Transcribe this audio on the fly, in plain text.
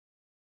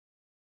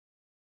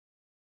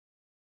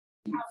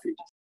As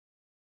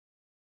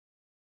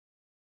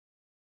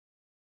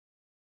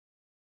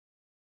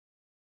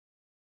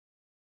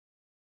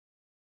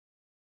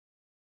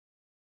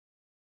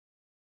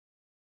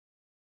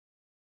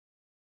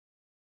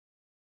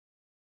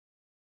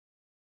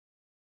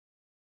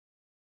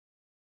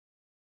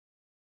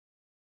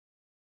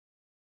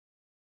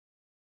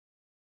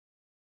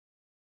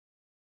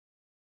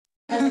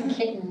a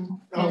kitten.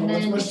 Oh, and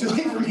then, much too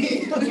late for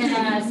me.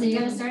 Yeah, so you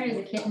gotta start as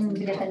a kitten to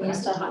get them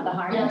used to the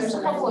harness. Yeah, there's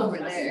a couple over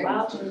there.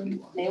 All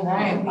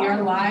right, we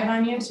are live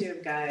on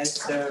YouTube, guys.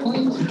 So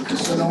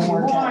don't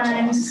work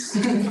out.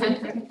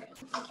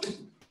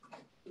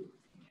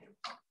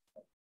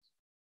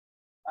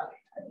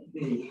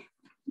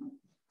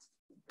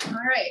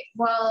 All right,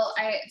 well,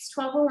 it's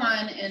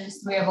 12:01 and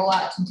we have a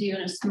lot to do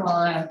in a small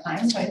amount of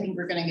time, so I think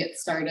we're gonna get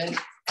started.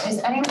 Is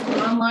anyone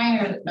online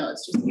or no,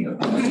 it's just you?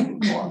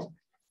 Cool.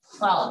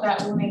 Well,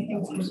 that will make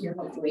things easier,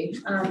 hopefully.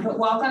 But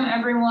welcome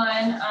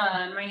everyone.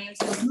 My name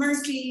is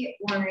Mercy,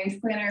 long range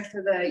planner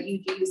for the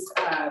UG's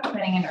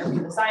Planning and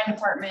Urban Design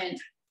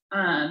Department.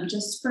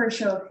 Just for a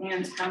show of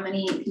hands, how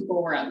many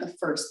people were at the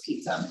first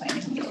pizza and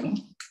planning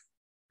meeting?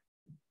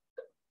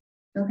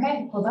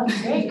 Okay, well,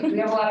 that's great. We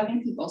have a lot of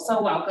new people,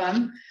 so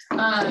welcome.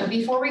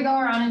 Before we go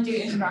around and do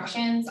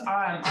introductions,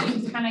 I'll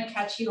just kind of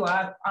catch you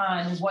up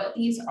on what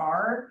these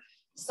are.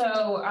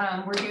 So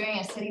we're doing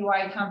a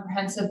citywide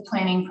comprehensive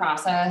planning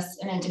process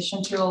in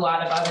addition to a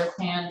lot of other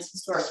plans,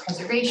 historic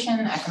preservation,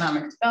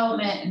 economic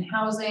development, and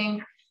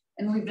housing.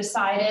 And we've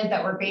decided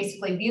that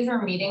these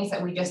are meetings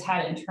that we just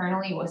had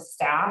internally with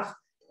staff,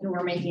 and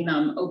we're making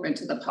them open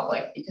to the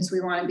public because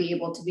we want to be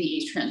able to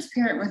be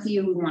transparent with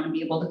you. We want to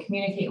be able to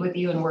communicate with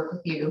you and work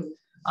with you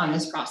on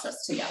this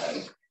process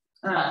together.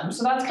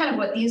 So that's kind of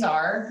what these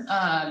are.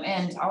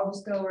 And I'll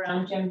just go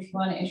around. Jim, if you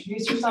want to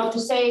introduce yourself,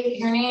 just say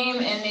your name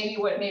and maybe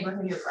what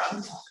neighborhood you're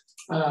from.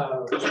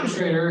 Jim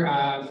Schrader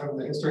from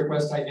the Historic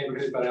West Side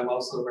neighborhood, but I'm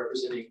also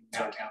representing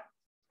downtown.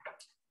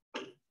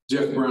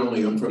 Jeff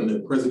Brownlee, I'm from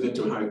the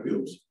Presidential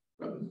Highfields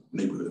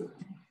neighborhood.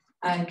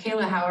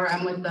 Kayla Hauer,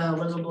 I'm with the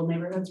Livable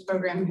Neighborhoods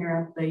program here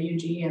at the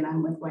UG, and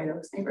I'm with White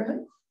Oaks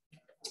neighborhood.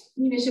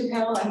 Nina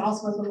Chappelle, I'm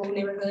also with Livable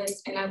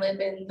Neighborhoods, and I live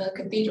in the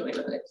Cathedral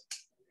neighborhood.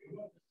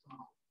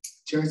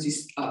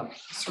 Cerise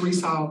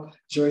Hall,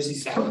 Jersey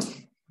South.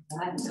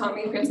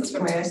 Tommy Princess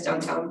from IS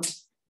downtown.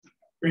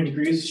 Randy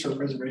Greaves, Historic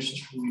Preservations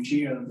from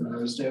UG out of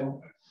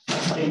Rosedale.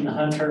 Dayton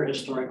Hunter,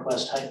 Historic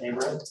West Heights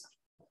neighborhood.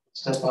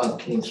 Stephon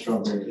King,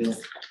 Strawberry Hill.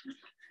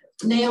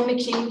 Naomi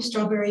King,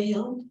 Strawberry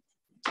Hill.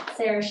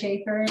 Sarah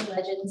Schaefer,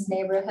 Legends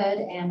Neighborhood,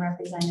 and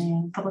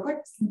representing Public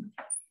Works.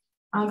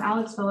 I'm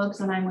Alex Phillips,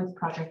 and I'm with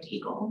Project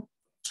Eagle.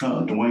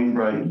 Dwayne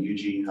Bright,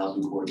 UG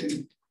Housing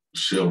Coordinator.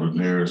 Sheldon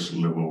Harris,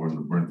 live over in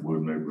the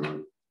Brentwood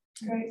neighborhood.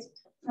 Great.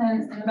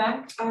 And in the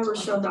back?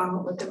 Rochelle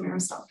Donald with the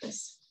Mayor's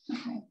Office.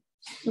 Okay.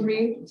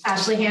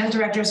 Ashley Hand,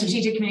 Director of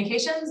Strategic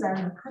Communications,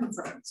 and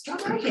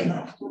Strawberry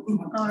Hill.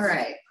 All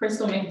right.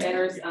 Crystal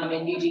McBanners, I'm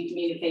in UG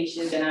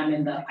Communications, and I'm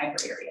in the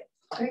Piper area.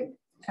 Great.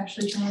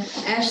 Ashley.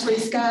 Ashley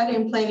Scott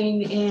in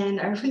Planning and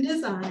Urban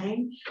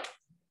Design.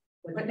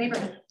 What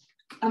neighborhood?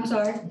 I'm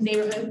sorry,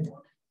 neighborhood.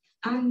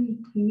 I'm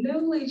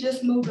newly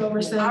just moved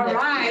over Sunday. All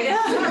right.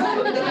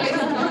 We're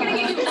gonna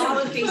give you all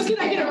of these. Can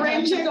I get a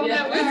rain check on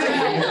that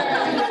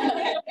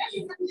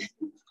one?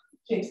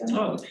 Jason.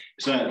 Oh,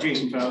 so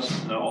Jason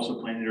Faust,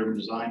 also Planning and Urban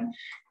Design,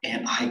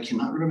 and I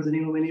cannot remember the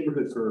name of my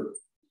neighborhood for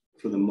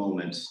the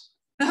moment.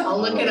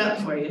 I'll look it up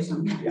for you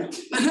sometime. Yeah.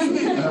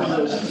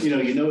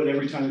 You know it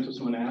every time until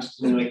someone asks,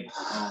 and you're like,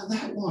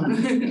 that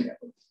one.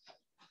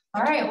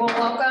 All right, well,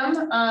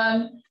 welcome.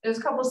 There's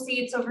a couple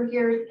seats over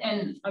here,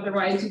 and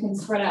otherwise you can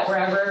spread out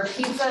wherever.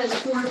 Pizza is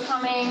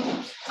forthcoming,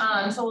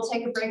 so we'll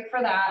take a break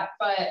for that.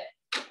 But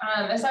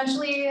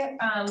essentially,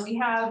 we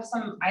have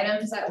some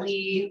items that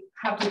we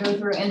have to go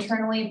through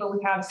internally, but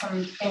we have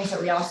some things that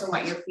we also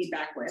want your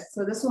feedback with.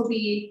 So this will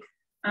be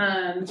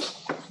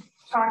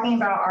talking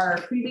about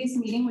our previous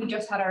meeting. We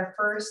just had our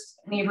first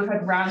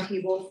neighborhood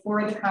roundtable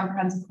for the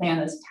comprehensive plan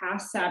this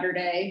past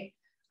Saturday.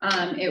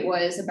 It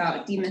was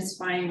about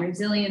demystifying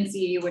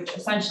resiliency, which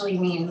essentially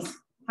means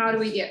how do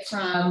we get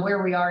from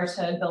where we are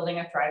to building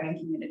a thriving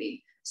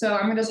community. So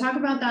I'm going to talk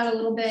about that a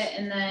little bit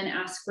and then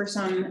ask for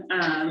some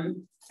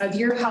of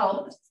your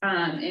help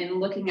in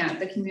looking at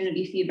the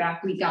community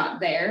feedback we got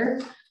there,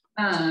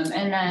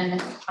 and then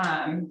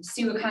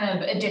see what kind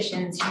of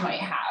additions you might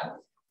have.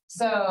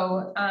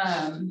 So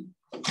I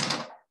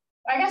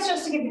guess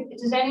just to give,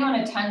 did anyone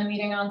attend the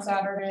meeting on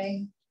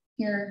Saturday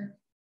here?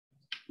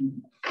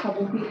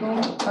 Couple people.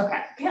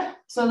 Okay. Yeah.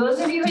 So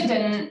those of you who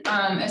didn't,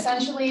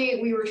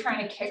 essentially we were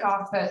trying to kick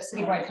off the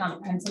citywide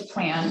comprehensive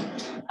plan.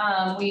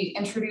 We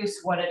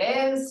introduced what it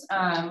is.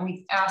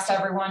 We asked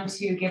everyone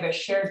to give a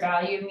shared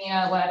value.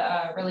 Mia led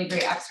a really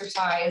great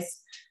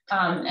exercise.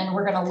 And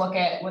we're going to look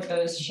at what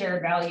those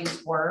shared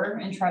values were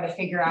and try to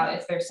figure out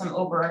if there's some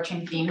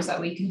overarching themes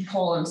that we can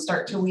pull and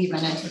start to weave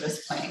into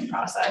this planning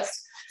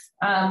process.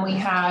 We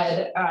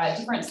had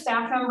different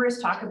staff members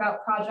talk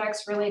about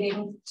projects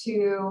relating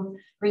to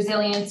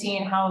resiliency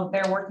and how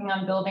they're working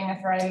on building a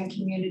thriving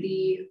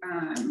community.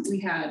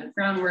 We had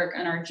Groundwork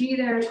NRG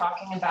there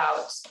talking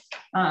about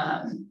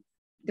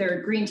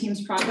their Green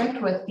Teams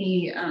project with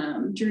the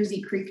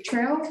Jersey Creek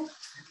Trail.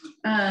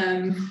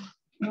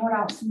 What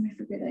else am I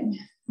forgetting?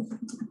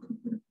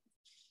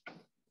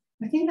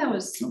 I think that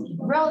was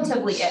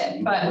relatively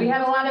it, but we had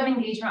a lot of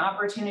engagement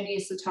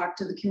opportunities to talk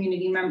to the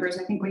community members.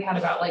 I think we had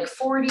about like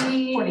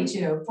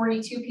 42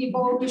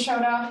 people who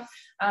showed up,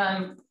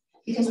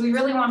 because we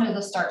really wanted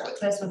to start with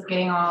this, with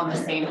getting all on the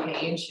same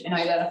page and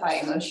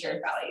identifying those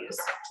shared values.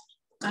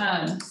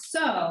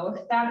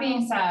 So that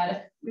being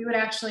said, we would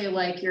actually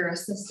like your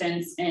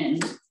assistance in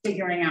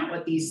figuring out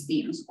what these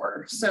themes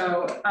were.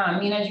 So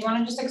Mina, do you want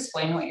to just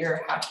explain what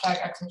your hashtag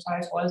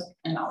exercise was,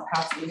 and I'll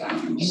pass you down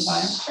in the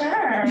meantime?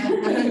 Sure.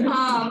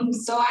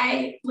 So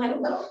I led a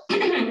little,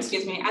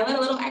 excuse me, I led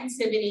a little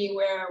activity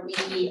where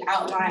we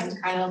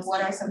outlined kind of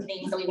what are some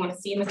things that we want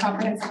to see in the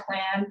comprehensive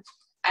plan.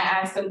 I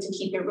asked them to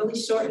keep it really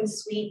short and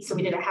sweet. So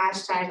we did a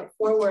hashtag of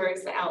 4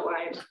 words that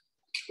outlined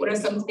what are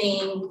some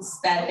things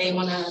that they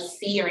want to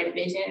see or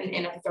envision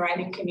in a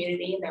thriving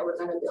community that we're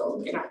going to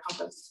build in our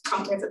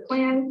comprehensive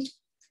plan.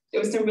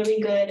 There was some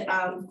really good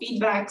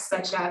feedback,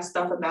 such as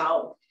stuff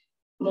about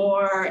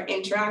more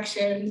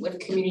interaction with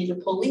community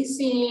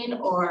policing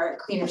or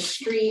cleaner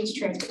streets,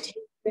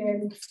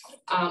 transportation,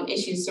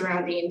 issues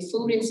surrounding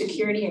food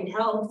insecurity and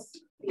health.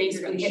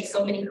 Basically hit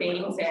so many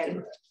things,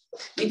 and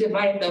we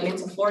divided them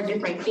into 4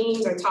 different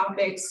themes or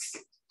topics.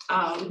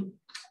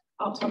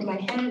 Off the top of my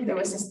head, there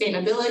was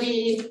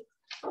sustainability,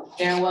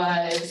 there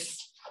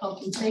was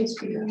health and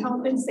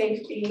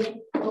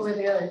safety. What were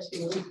the other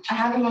 2? I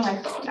have them on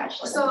my phone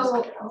actually.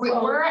 So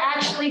we're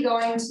actually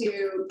going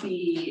to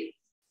be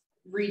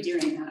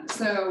redoing that.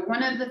 So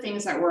one of the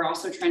things that we're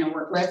also trying to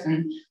work with,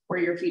 and where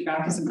your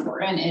feedback is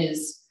important,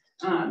 is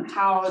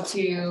how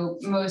to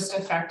most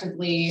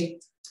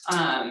effectively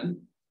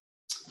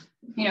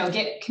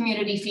get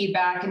community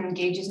feedback and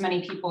engage as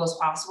many people as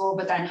possible,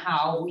 but then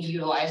how we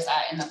utilize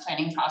that in the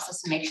planning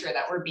process to make sure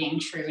that we're being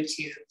true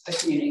to the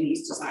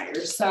community's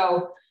desires.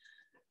 So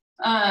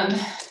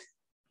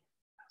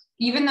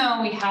even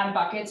though we had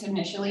buckets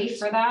initially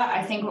for that,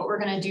 I think what we're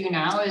going to do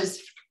now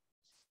is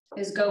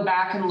go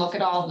back and look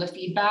at all of the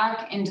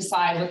feedback and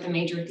decide what the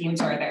major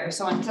themes are there.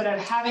 So instead of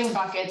having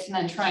buckets and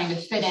then trying to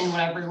fit in what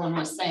everyone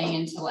was saying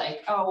into like,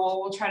 oh,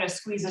 well, we'll try to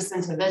squeeze this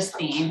into this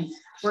theme,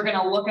 we're going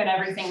to look at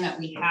everything that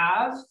we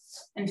have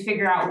and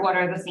figure out what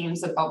are the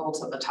themes that bubble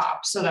to the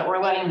top, so that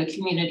we're letting the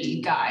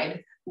community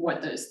guide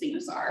what those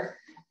themes are.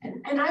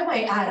 And I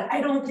might add,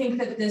 I don't think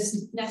that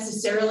this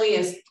necessarily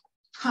is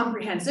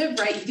comprehensive,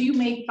 right? You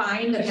may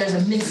find that there's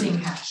a missing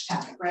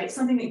hashtag, right?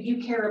 Something that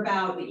you care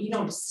about that you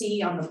don't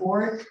see on the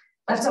board.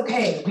 That's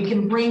okay. We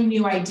can bring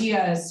new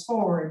ideas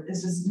forward.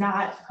 This is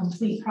not a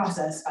complete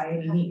process by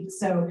any means.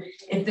 So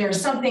if there's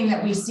something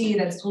that we see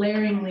that's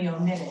glaringly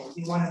omitted,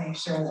 we want to make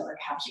sure that we're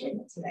capturing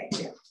it today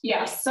too.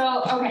 Yeah,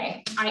 so,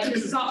 okay.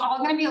 This is all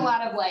going to be a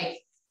lot of like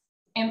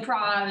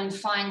improv and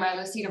flying by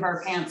the seat of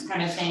our pants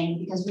kind of thing,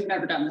 because we've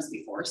never done this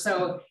before.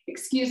 So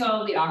excuse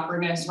all of the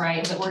awkwardness,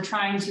 right? But we're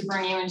trying to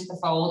bring you into the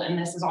fold, and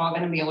this is all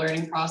going to be a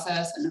learning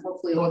process, and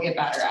hopefully we'll get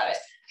better at it.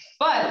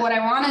 But what I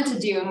wanted to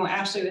do, and what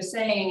Ashley was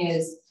saying,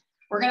 is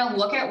we're going to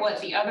look at what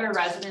the other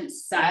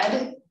residents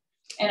said.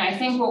 And I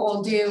think what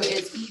we'll do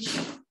is each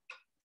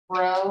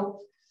row,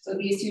 so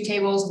these 2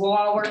 tables, we'll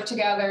all work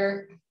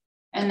together.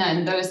 And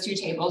then those 2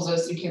 tables,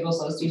 those 2 tables,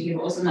 those 2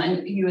 tables, and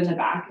then you in the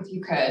back, if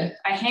you could.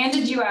 I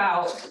handed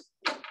out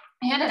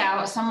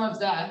some of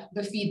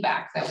the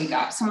feedback that we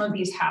got, some of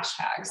these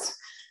hashtags.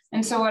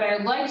 And so what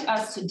I'd like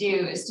us to do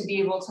is to be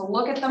able to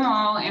look at them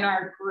all in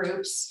our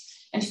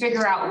groups and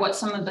figure out what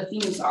some of the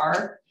themes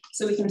are,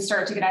 so we can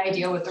start to get an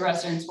idea what the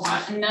residents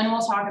want. And then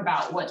we'll talk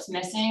about what's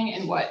missing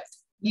and what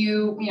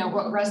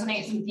what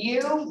resonates with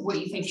you, what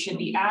you think should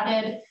be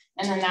added.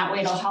 And then that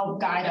way it'll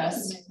help guide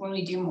us when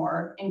we do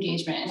more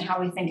engagement and how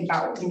we think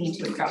about what we need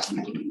to address in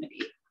the community.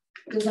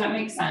 Does that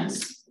make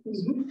sense?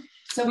 Mm-hmm.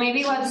 So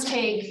maybe let's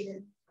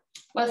take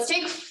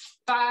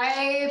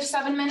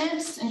 5-7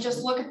 minutes and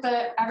just look at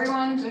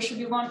everyone. There should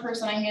be one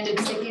person I handed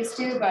stickies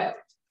to, but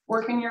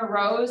work in your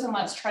rows and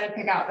let's try to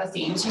pick out the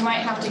themes. You might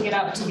have to get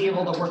up to be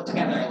able to work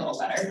together a little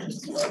better.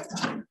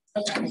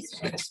 Okay. All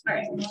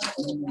right.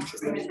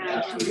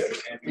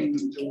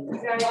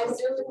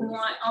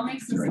 I'll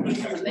make some in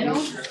the middle.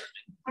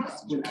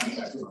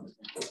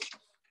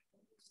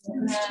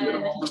 And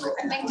then I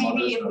think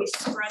maybe if we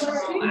spread them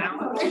all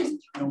out.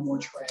 No more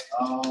trash.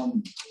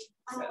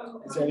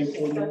 Is that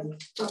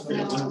important?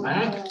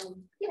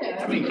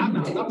 Yeah.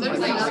 There's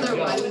another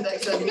one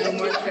that says no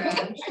more trash.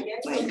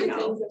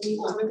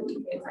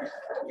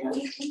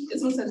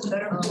 This one says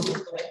better. This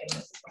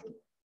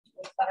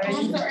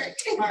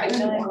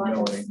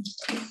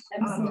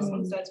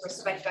one says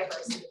respect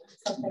diversity.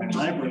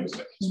 Hybrids.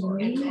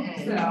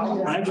 They're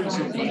all of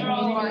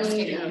ours.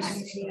 Sure,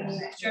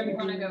 if you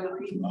wanna go.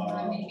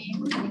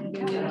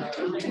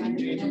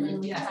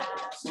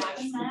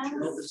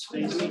 Open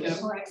space.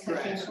 For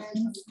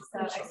expectations, so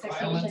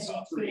expectations.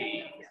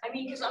 I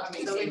mean, because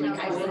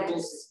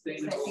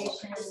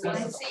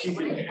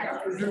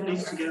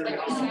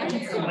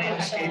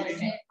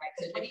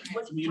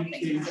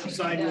Communicate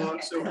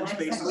sidewalks, open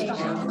spaces,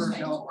 harbor,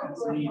 help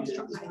needed.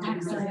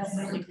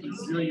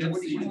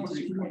 Resiliency.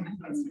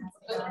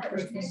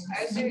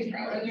 Maybe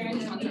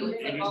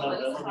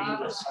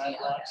mobility with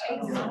sidewalks.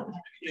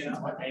 Yeah.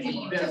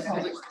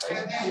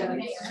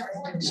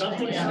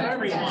 Something for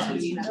everyone.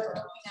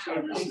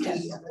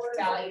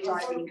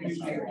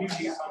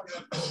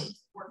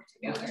 Work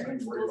together.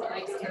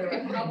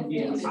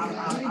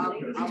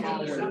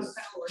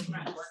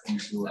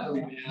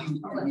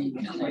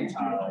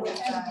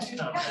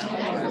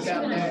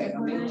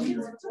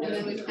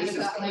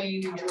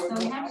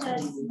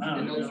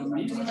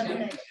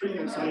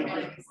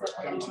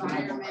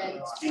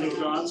 Any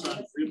thoughts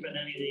on grouping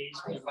any of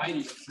these?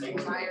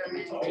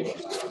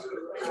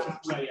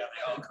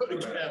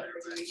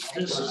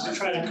 This is to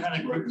try to kind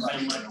of group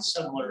them like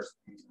similar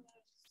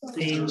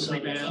themes, so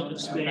that open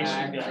space,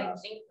 you've got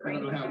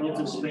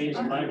open space,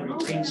 vibrant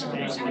green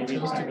space, maybe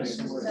it's kind of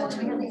similar.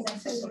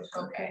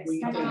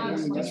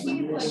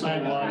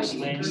 Sidewalks,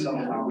 lanes. Who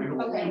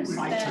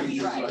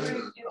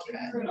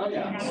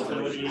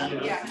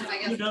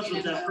knows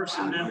what that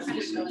person meant?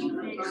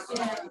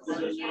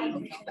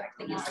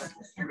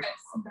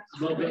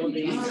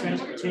 Mobility,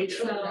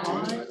 transportation.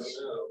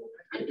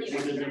 What does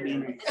it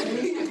mean?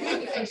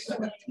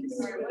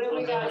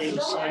 Mobility,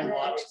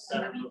 sidewalks,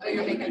 someone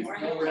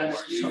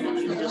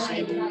who's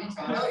disabled.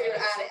 Oh, you're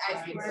at it, I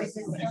see.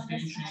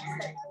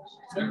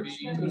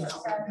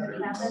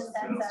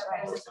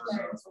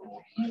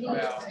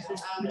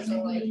 So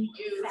like you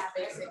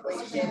basically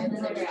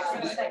kids that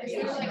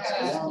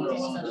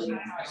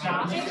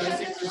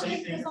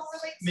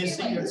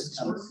Missing.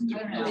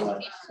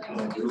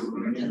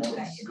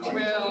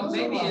 Well,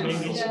 maybe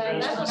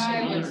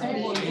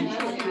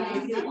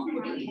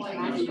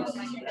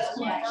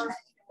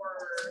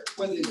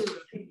Whether it's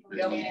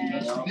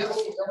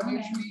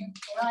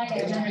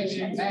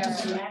education,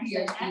 math,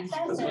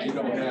 Because you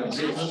don't have this.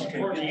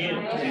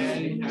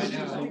 And I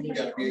know you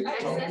got to be able to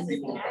talk to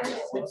people.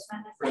 What's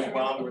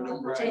bothering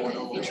them, what's going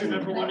on. What's your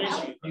number one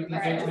issue?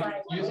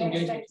 Youth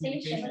engagement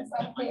communication.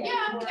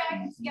 Yeah,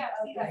 okay, yeah.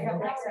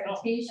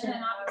 Expectation.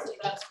 And obviously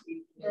that's,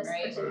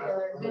 right?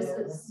 This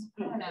is,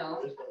 You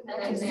know.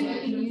 and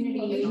then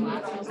community.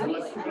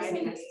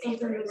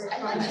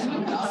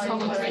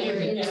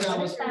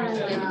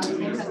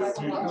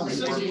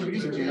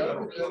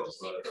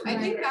 I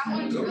think that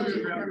one's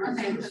really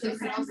important because it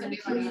can also be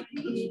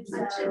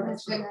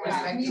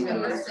like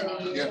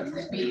university. Yeah,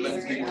 let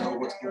people know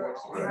what's going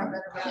on.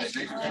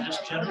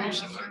 Just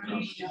generation.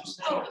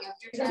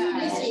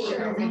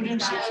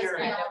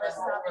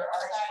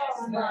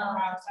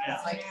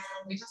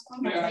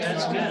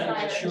 That's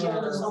good. Sure,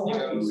 that's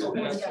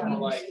kind of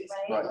like,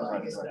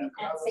 well,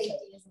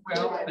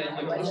 then,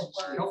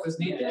 help is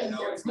needed,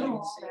 it's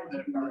like,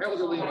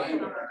 elderly,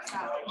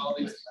 all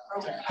these.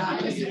 What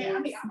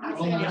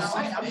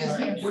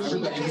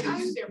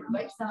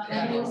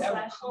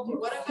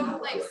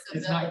about like?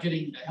 It's not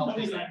getting the help.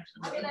 Okay, okay,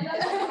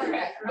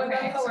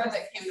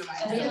 that came to mind.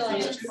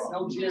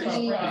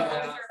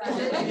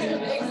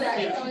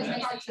 Exactly. It's always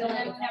nice to feel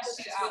them have to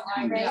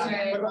outline,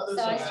 right?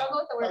 So I struggle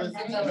with the word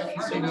disability.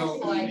 So, you know,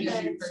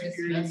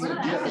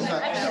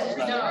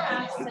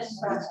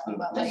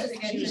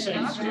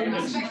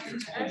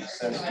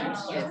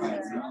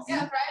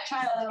 Yeah, right.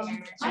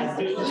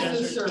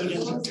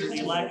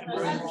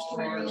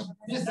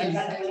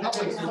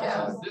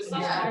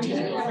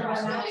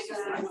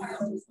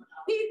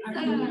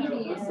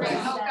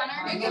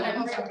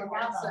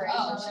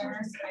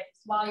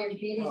 While you're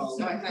dating.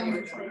 So I thought you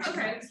were.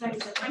 Okay.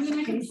 I mean,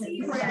 I can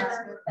see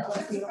where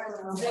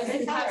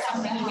this has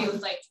something to do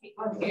with like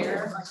taking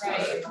care,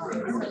 right? For the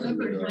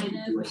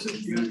kind of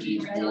safety,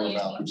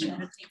 resiliency, that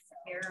takes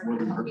care of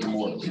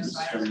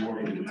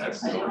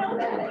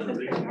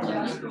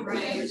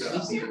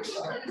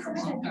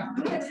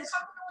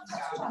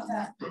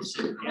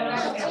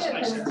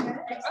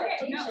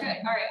Okay, no, good.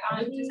 All right.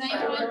 Does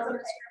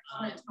anyone want to talk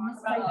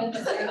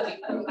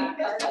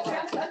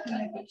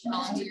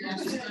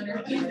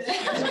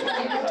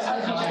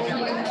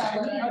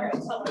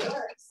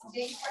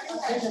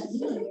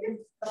about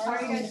How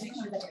are you guys making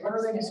sure that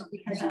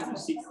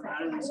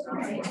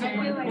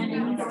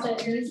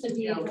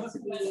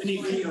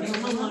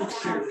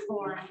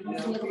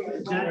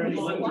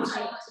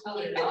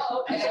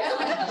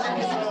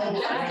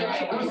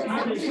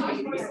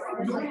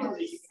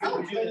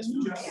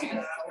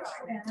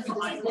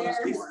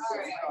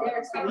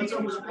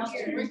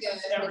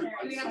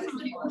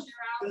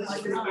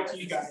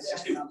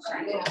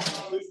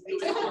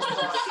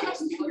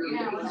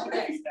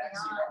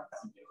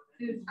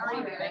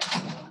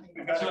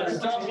So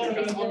it's not gonna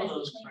be one of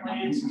those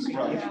finances. I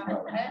feel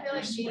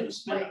like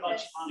Spend a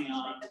bunch of money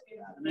on it,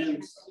 and then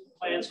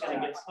plan's gonna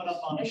get put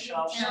up on a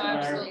shelf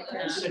somewhere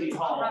in City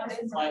Hall,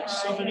 like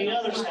so many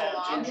others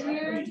have.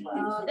 Then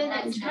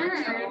in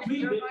turn,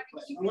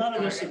 A lot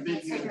of us have been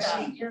here and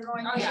seen. you're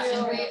going to help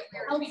your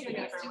neighbor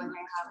when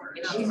they have an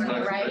issue,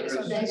 right?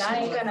 So then now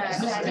you're gonna,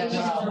 that is a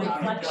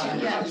reflection.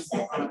 Yes.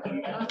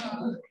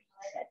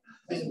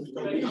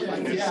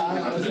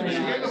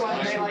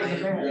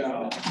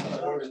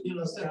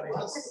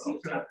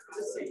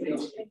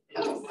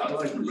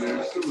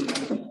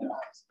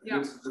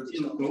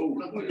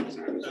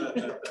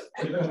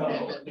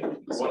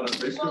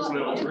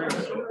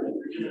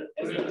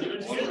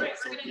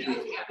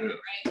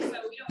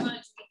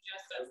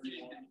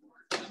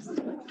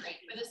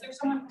 But is there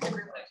someone from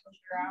your group that can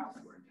share out?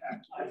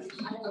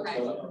 Okay.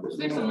 Is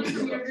there someone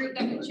from your group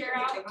that can share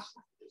out?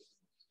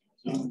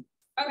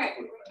 Okay.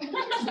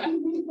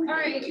 All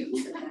right.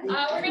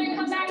 We're gonna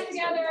come back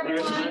together,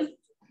 everyone.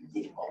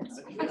 Okay.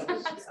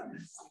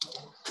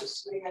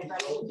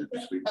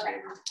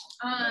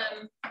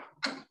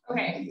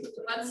 Okay,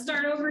 let's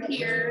start over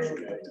here.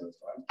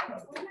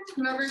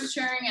 Whoever's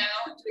sharing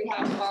out, do we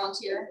have a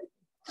volunteer?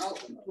 Oh,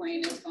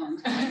 Wayne is gone.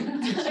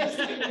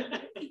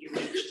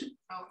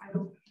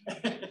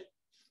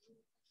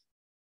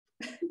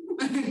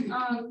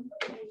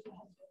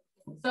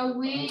 So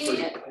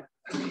we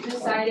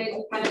decided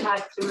we kind of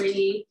had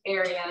 3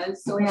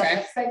 areas. So we have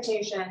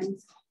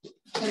expectations,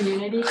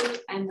 community,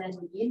 and then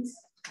needs.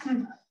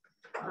 And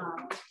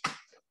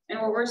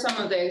what were some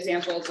of the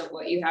examples of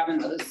what you have in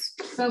those?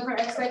 So for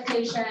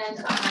expectation,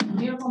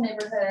 beautiful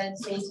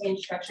neighborhoods, maintain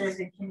structures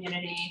and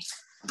community,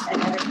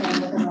 and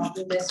everything within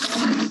walking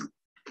distance.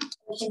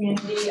 The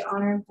community,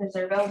 honor and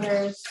preserve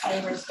elders,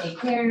 neighbors take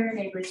care,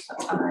 neighbors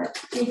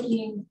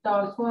taking,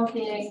 dogs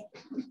walking,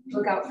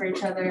 look out for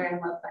each other and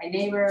love thy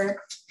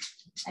neighbor,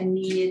 and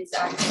needs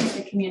access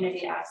to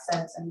community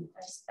assets and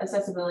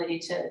accessibility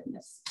to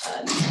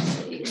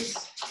necessities.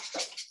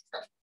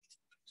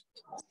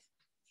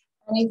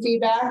 Any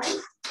feedback,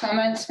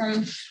 comments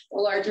from a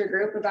larger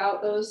group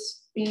about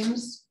those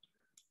themes?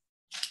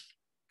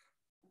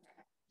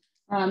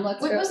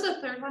 Let's What go. was the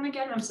third one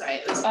again? I'm sorry.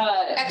 It was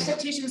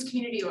expectations,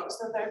 community. What was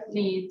the third?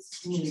 Needs.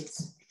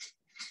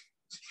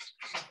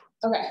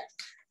 Okay.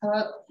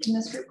 In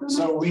this group?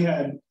 So we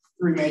had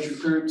 3 major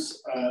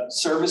groups: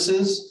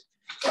 services,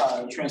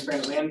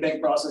 transparent land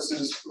bank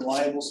processes,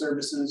 reliable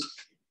services.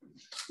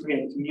 We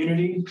had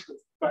community,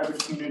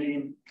 vibrant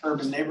community,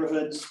 urban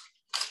neighborhoods,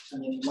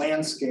 and then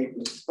landscape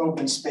with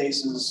open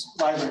spaces,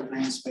 vibrant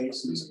green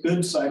spaces,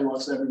 good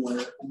sidewalks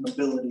everywhere, and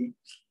mobility.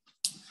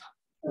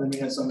 And then we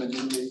had some that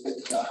didn't really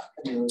fit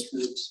any of those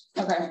groups.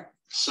 Okay.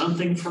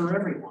 Something for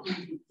everyone.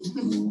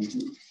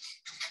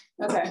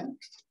 Okay.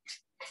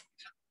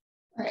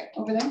 All right,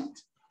 over there.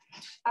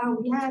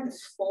 We had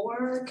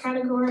 4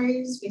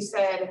 categories. We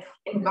said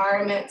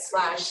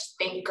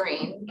environment/think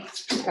green.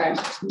 Okay.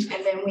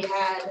 And then we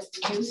had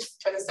youth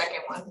for the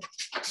second one.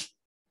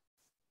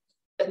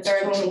 The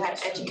third one we had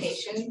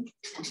education.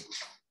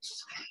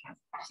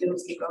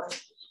 Let's keep going.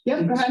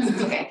 Yep, go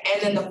ahead. Okay,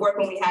 and then the 4th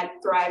one we had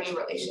thriving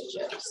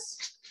relationships.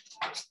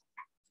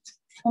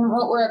 And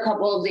what were a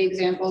couple of the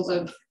examples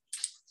of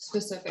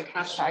specific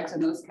hashtags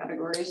in those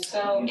categories?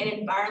 So in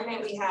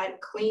environment, we had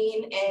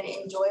clean and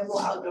enjoyable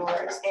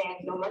outdoors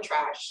and no more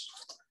trash.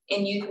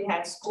 In youth, we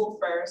had school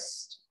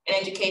first. In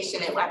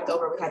education and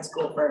leftover, we had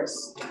school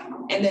first.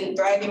 And then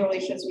thriving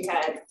relationships, we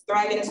had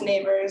thriving as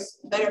neighbors,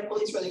 better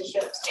police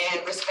relationships,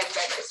 and respect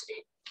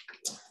diversity.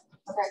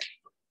 Okay.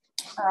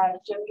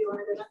 Jim, you want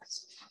to go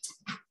next?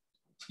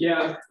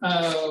 Yeah, we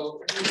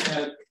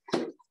had,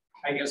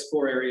 I guess,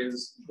 4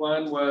 areas.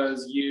 One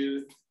was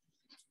youth.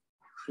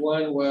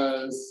 One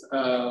was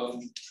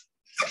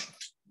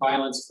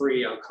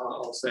violence-free,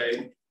 I'll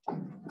say.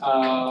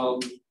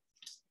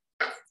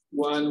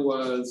 One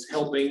was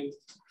helping.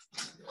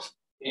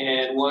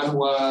 And one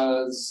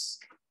was,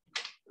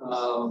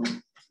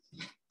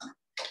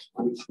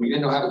 we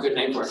didn't have a good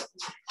name for it.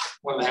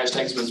 One of the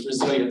hashtags was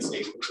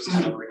resiliency, which is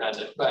kind of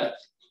redundant, but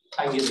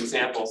I can give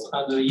examples.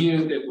 Under the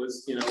youth, it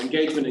was,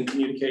 engagement and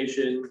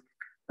communication.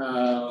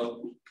 The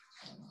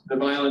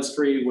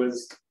violence-free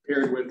was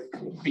paired with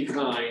be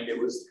kind. It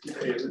was be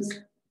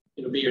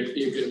a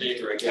good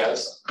neighbor, I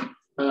guess.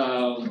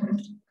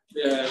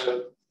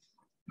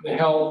 The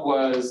help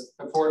was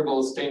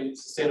affordable,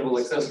 sustainable,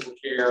 accessible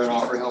care and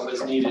offer help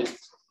as needed.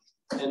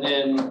 And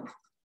then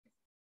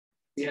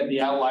we had the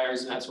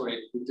outliers, and that's where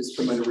we just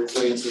promoted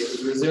resiliency. It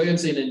was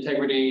resiliency and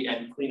integrity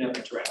and clean up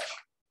the trash.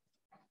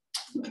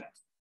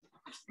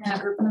 Yeah,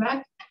 group in the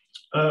back.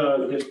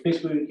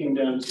 Basically, it came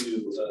down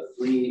to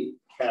 3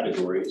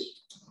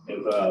 categories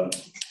of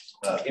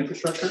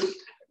infrastructure,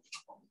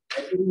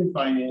 equity and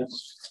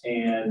finance,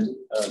 and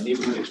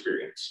neighborhood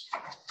experience.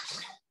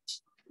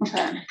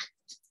 Okay.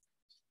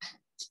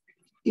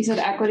 You said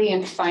equity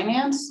and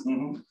finance?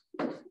 Mm-hmm.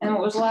 And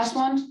what was the last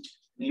one?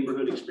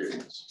 Neighborhood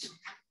experience.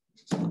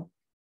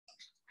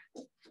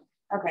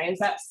 Okay, is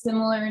that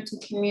similar to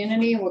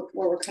community? What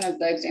were kind of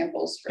the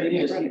examples for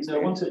neighborhood experience?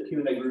 The ones that came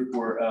in that group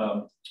were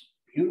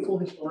beautiful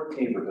historic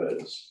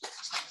neighborhoods,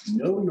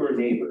 know your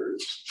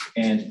neighbors,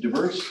 and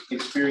diverse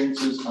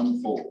experiences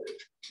unfolded.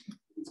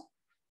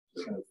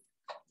 So kind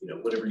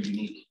of, whatever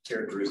unique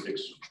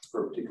characteristics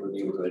for a particular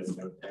neighborhood,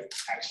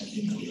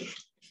 accenting.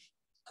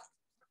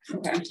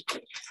 Okay.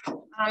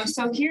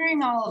 So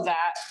hearing all of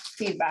that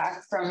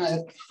feedback from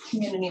the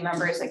community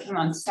members that came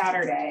on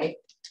Saturday,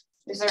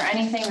 is there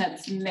anything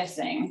that's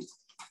missing?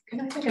 Can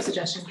I make a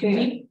suggestion? Can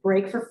we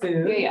break for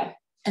food? Yeah.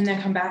 And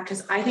then come back,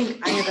 because I think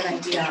I have an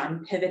idea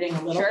on pivoting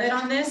a little bit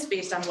on this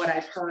based on what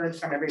I've heard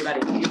from everybody.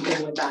 You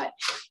agree with that?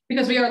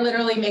 Because we are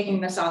literally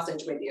making the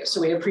sausage with you.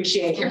 So we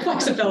appreciate your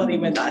flexibility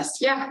with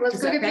us. Yeah,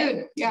 let's go get okay?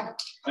 food. Yeah.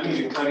 I'm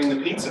even cutting the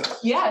pizza.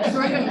 Yes,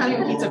 we're even cutting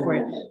the pizza for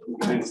you.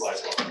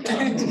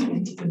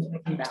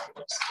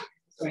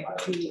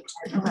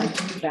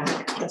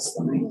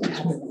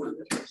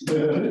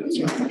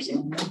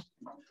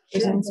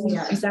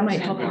 That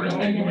might help.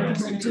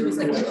 Too, is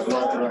like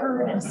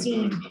heard and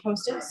seen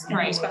Post-its.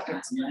 Right.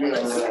 Buckets. Okay.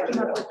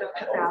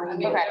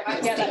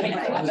 Yeah, that makes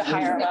it a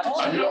higher level.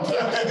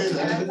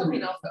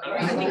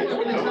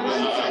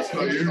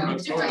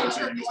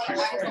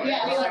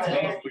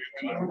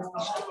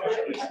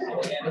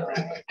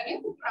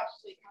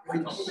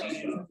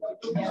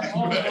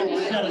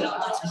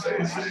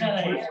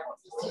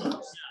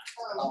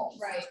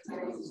 Right.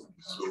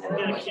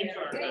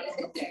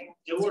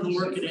 It wouldn't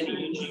work at any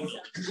UG.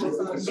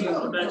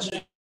 That's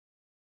it.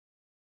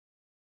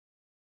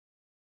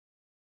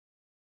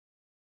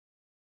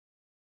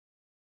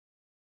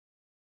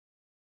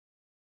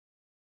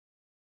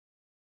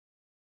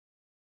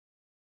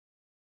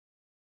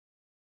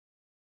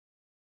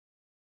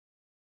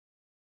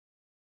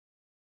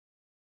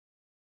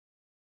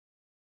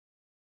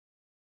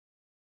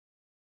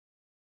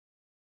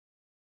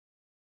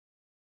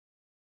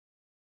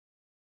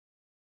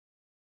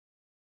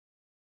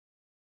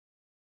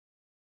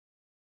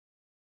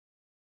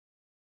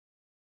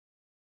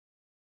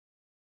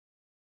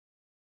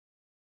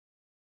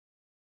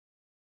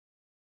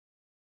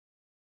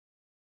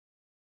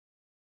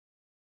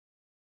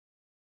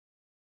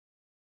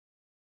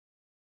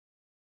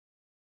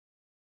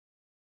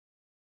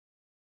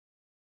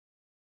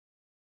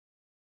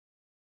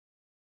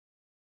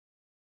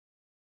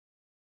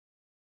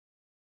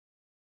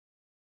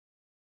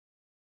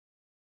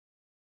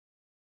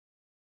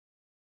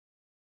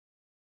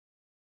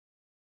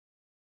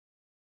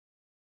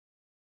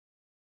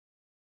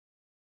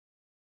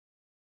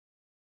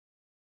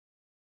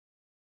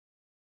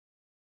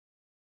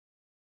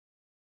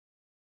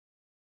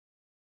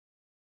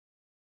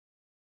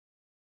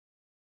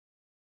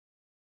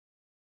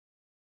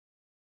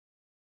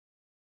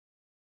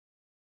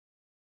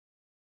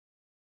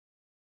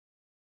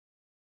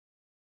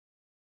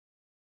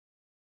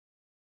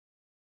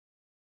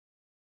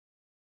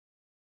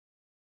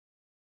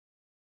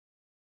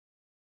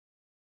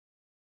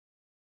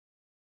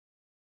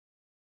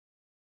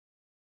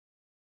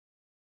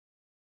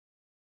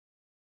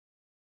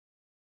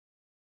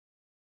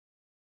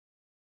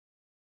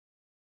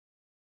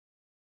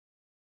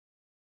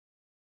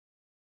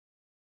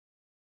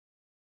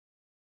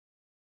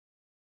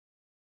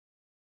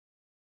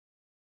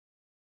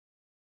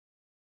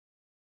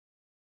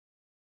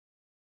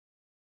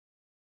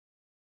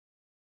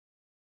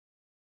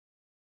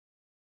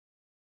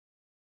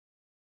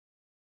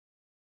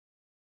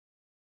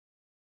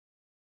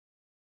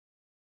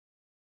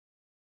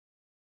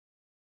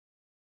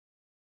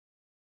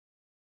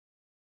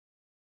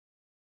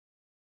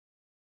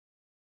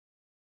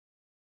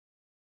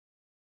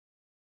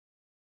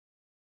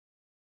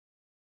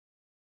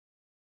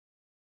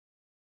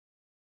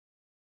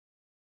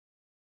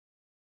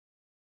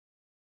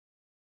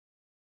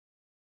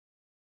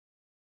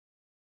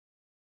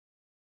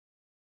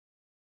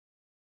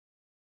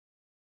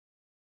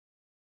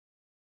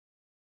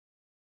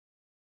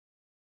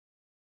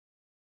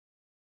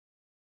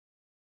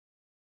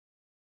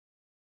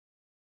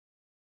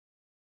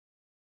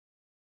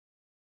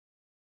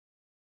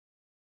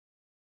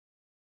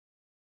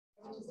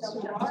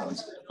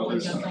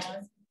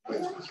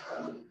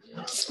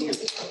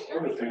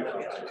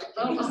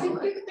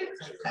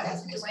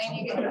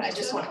 I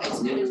just want to.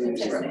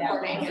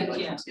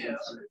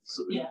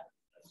 Yeah.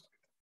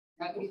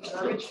 But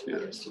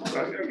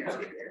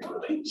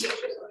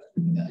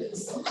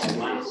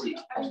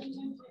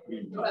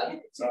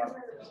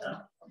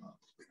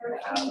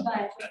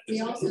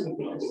we also.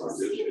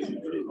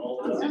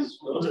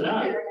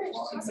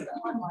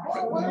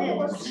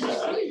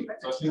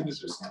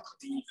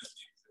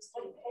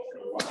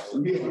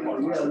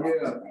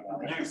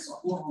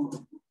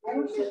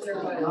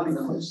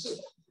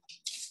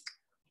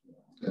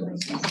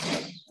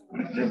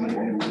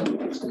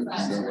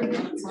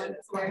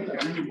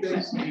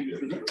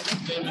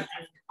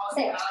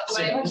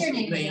 What's your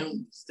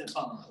name?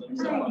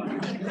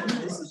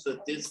 This is a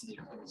Disney.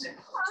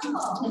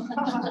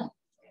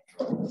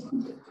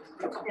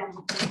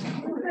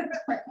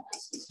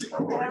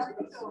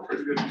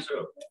 Pretty good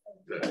show.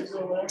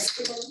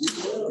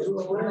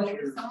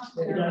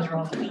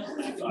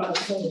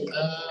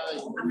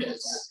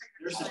 Yes.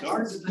 There's the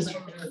garden.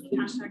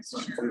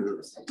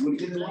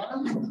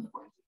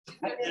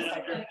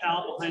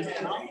 Al behind the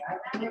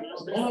counter.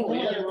 Oh,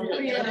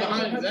 yeah.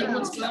 Behind that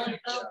one's behind.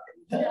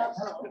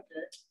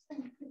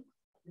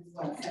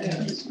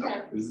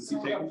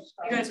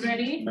 You guys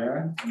ready?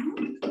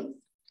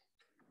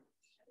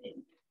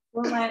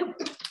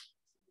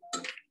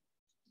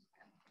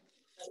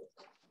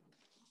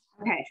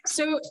 Okay,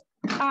 so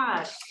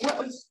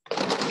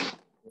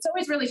it's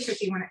always really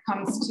tricky when it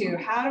comes to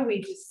how do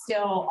we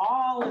distill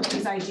all of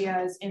these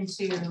ideas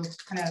into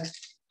kind of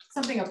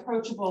something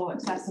approachable,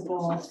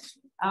 accessible,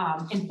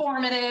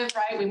 informative,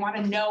 right? We want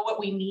to know what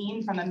we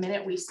mean from the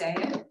minute we say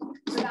it.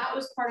 So that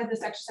was part of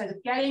this exercise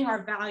of getting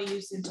our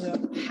values into a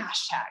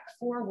hashtag,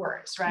 4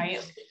 words, right?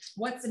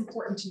 What's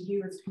important to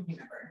you as a community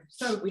member?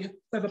 So we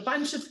have a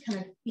bunch of kind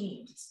of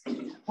themes.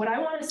 What I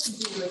want us to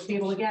do is be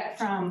able to get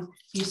from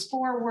these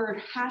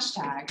 4-word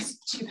hashtags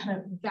to kind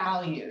of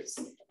values.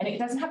 And it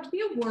doesn't have to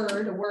be a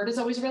word. A word is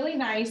always really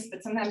nice,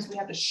 but sometimes we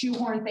have to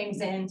shoehorn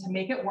things in to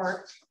make it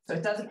work. So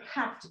it doesn't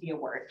have to be a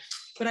word.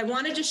 But I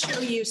wanted to show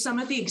you some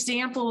of the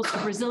examples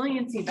of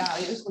resiliency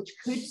values, which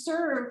could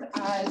serve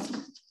as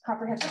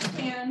comprehensive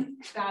plan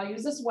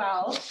values as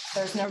well.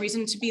 There's no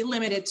reason to be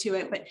limited to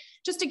it, but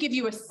just to give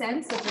you a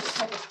sense of the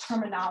type of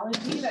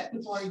terminology that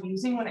people are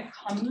using when it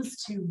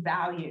comes to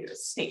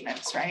values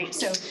statements, right?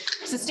 So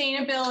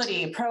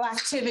sustainability,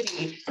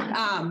 proactivity,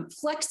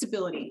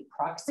 flexibility,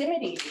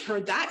 proximity,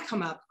 heard that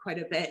come up quite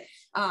a bit.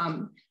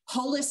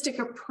 Holistic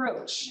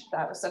approach,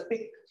 that was a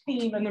big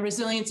theme in the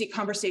resiliency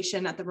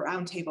conversation at the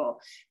roundtable.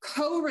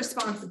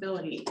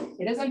 Co-responsibility.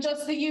 It isn't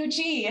just the UG,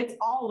 it's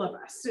all of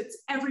us. It's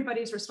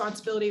everybody's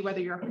responsibility,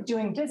 whether you're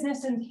doing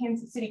business in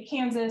Kansas City,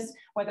 Kansas,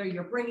 whether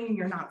you're bringing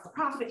your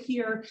not-for-profit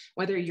here,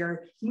 whether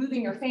you're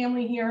moving your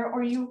family here,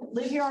 or you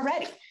live here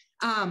already.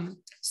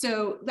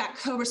 So that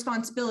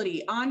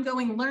co-responsibility,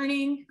 ongoing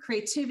learning,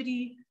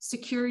 creativity,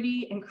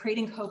 security, and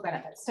creating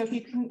co-benefits. So if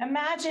you can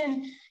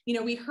imagine, you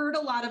know, we heard a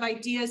lot of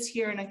ideas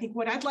here, and I think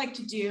what I'd like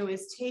to do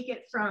is take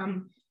it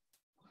from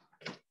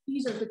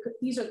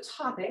these are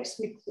topics.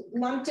 We've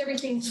lumped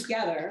everything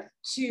together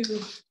to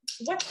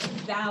what's the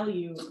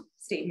value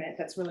statement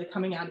that's really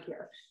coming out of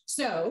here.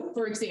 So,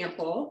 for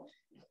example,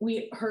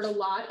 we heard a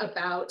lot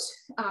about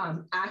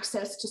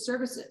access to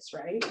services,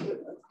 right?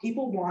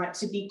 People want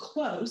to be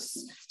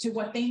close to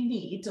what they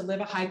need to live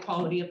a high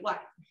quality of life.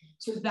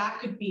 So that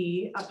could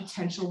be a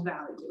potential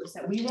value, is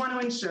that we want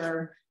to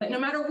ensure that no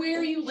matter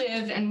where you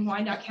live in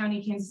Wyandotte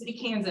County, Kansas City,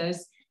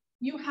 Kansas,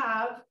 you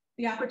have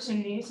the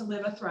opportunity to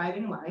live a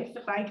thriving life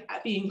by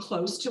being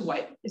close to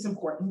what is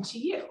important to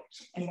you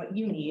and what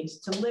you need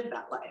to live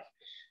that life.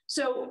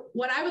 So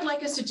what I would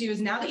like us to do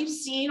is, now that you've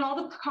seen all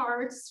the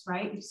cards,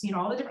 right? You've seen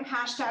all the different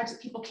hashtags that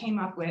people came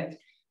up with.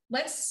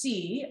 Let's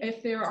see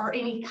if there are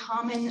any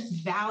common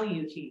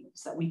value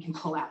themes that we can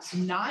pull out. So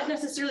not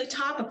necessarily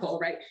topical,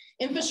 right?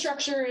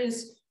 Infrastructure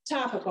is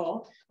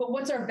topical, but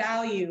what's our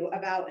value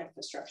about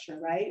infrastructure,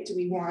 right? Do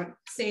we want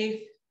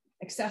safe,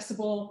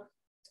 accessible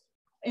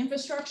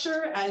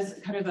infrastructure as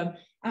kind of a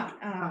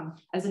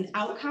as an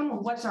outcome, or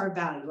what's our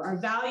value? Our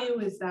value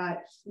is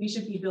that we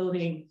should be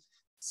building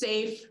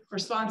safe,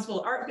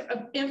 responsible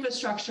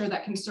infrastructure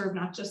that can serve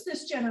not just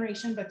this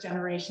generation, but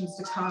generations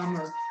to come,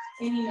 or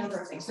any number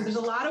of things. So there's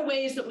a lot of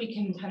ways that we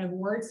can kind of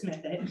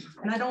wordsmith it.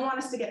 And I don't want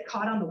us to get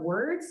caught on the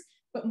words,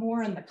 but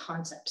more on the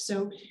concept.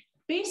 So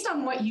based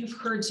on what you've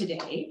heard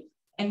today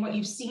and what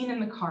you've seen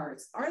in the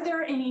cards, are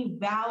there any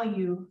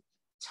value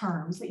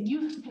terms that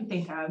you can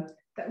think of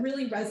that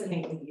really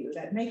resonate with you,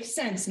 that make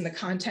sense in the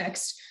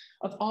context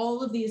of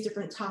all of these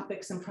different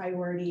topics and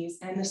priorities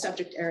and the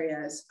subject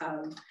areas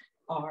of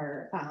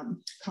our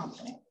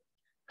content?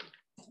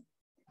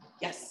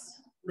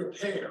 Yes.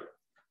 Repair.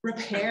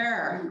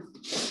 Repair.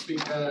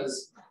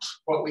 Because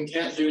what we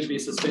can't do to be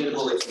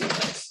sustainable is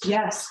replace.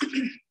 Yes.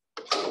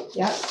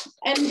 Yep.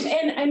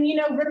 And you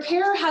know,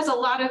 repair has a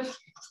lot of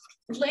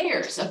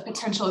layers of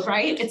potential,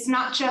 right? It's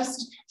not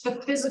just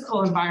the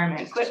physical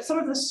environment, but some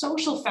of the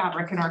social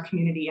fabric in our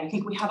community. I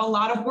think we have a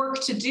lot of work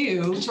to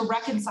do to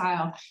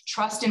reconcile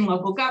trust in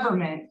local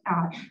government,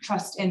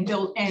 trust and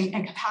build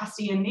and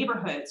capacity in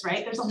neighborhoods,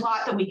 right? There's a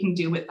lot that we can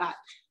do with that.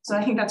 So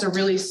I think that's a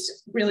really,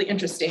 really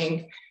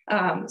interesting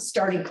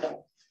starting point.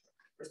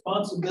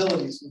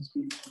 Responsibilities.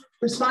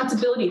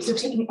 Responsibility, so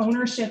taking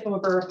ownership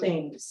over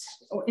things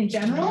in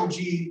general. UG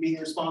being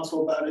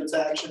responsible about its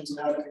actions and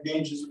how it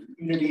engages with the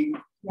community.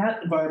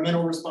 Yep.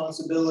 Environmental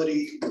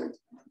responsibility.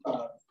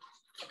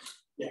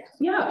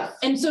 Yeah,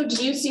 and so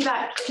do you see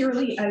that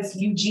purely as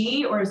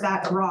UG, or is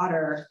that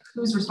broader?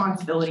 Whose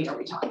responsibility are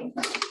we talking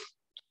about?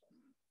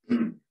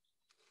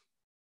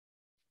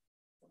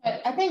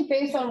 I think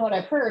based on what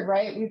I've heard,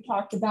 right, we've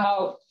talked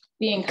about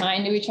being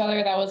kind to each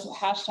other. That was a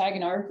hashtag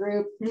in our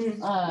group.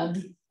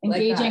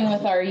 Engaging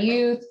with our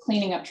youth,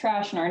 cleaning up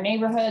trash in our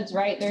neighborhoods,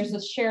 right? There's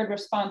this shared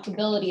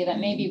responsibility that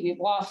maybe we've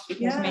lost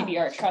because maybe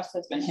our trust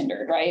has been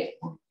hindered, right?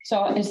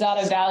 So is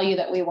that a value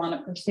that we want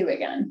to pursue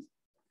again?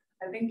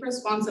 I think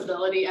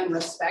responsibility and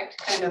respect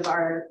kind of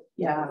are,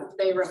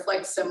 they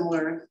reflect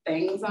similar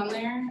things on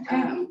there.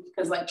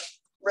 Because like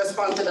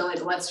responsibility,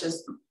 let's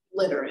just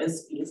litter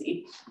is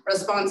easy.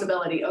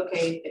 Responsibility,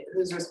 okay,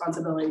 whose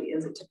responsibility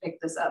is it to pick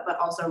this up, but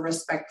also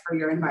respect for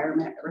your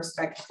environment,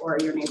 respect for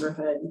your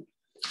neighborhood.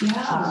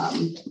 Yeah.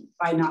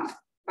 By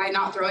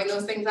not throwing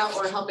those things out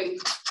or helping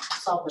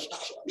solve the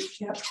problem.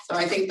 Yep. So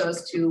I think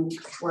those two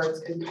words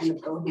can kind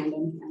of go hand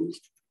in hand.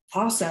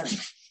 Awesome.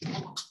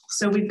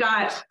 So we've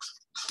got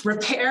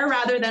repair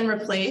rather than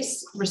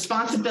replace,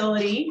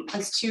 responsibility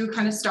as two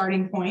kind of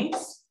starting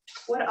points.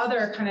 What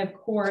other kind of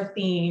core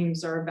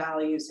themes or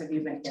values have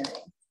you been hearing?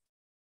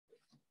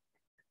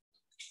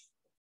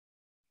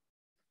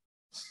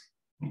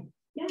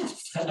 Yeah.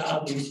 Cut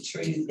all these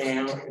trees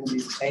down and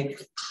just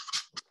make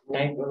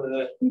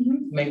neighborhood,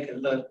 make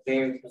it look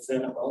very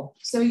presentable.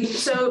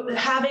 So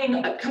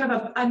having a kind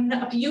of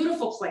a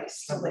beautiful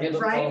place to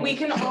live, right? We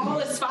can all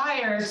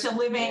aspire to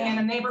living in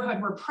a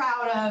neighborhood we're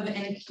proud of and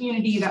a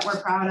community that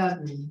we're proud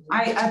of.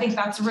 I think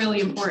that's really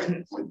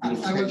important. I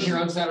wasn't here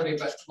on Saturday,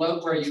 but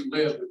love where you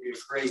live would be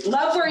great.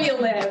 Love where you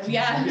live,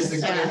 yes.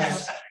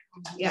 Yes.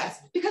 Yes,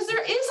 because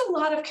there is a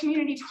lot of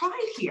community pride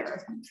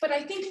here, but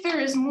I think there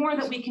is more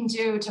that we can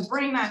do to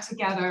bring that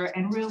together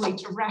and really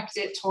direct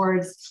it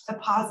towards the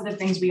positive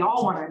things we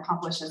all want to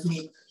accomplish as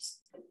neighbors.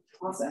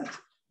 Awesome.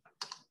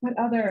 What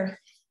other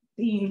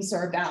themes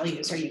or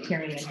values are you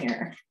hearing in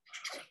here?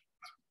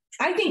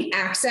 I think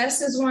access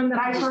is one that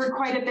I've heard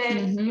quite a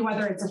bit,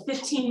 whether it's a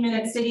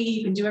 15-minute city,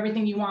 you can do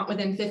everything you want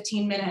within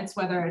 15 minutes,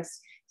 whether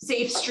it's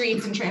safe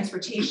streets and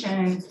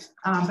transportation,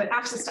 but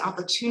access to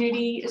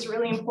opportunity is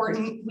really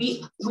important.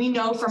 We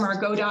know from our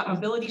GoDot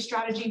mobility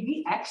strategy,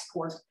 we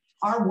export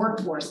our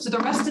workforce to the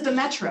rest of the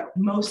metro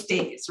most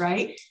days,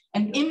 right?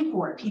 And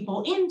import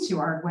people into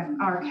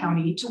our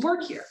county to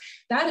work here.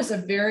 That is a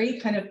very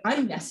kind of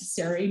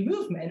unnecessary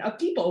movement of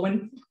people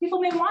when people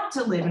may want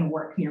to live and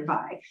work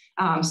nearby.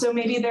 So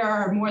maybe there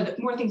are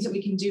more things that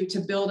we can do to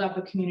build up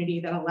a community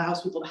that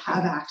allows people to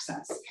have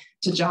access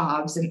to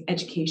jobs and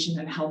education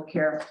and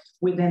healthcare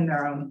within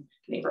their own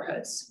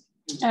neighborhoods.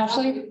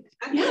 Ashley?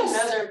 I think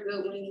another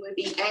good one would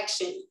be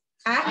action.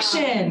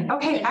 Action.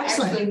 Okay,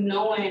 excellent. Actually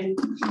knowing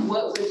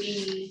what would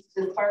be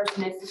the first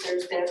necessary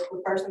steps,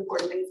 the first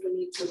important things we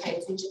need to pay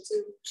attention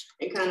to,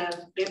 and kind of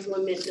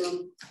implement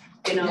them,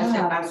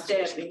 step by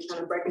step, and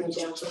kind of breaking it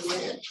down from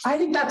there. I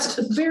think that's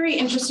very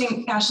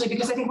interesting, Ashley,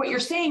 because I think what you're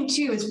saying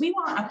too is we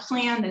want a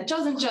plan that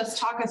doesn't just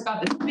talk us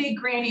about this big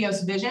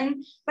grandiose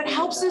vision, but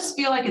helps us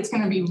feel like it's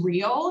going to be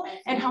real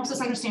and helps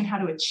us understand how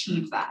to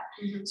achieve that.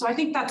 So I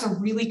think that's a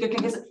really good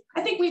thing, because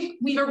I think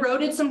we've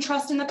eroded some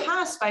trust in the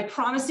past by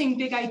promising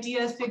big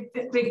ideas, big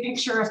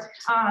picture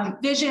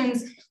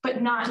visions,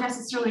 but not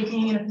necessarily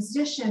being in a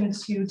position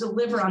to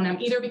deliver on them,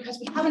 either because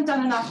we haven't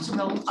done enough to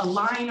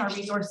align our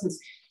resources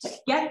to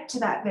get to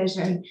that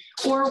vision,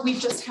 or we've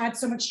just had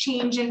so much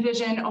change in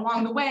vision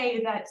along the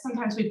way that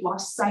sometimes we've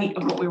lost sight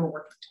of what we were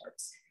working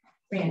towards.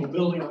 Well,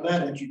 building on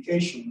that,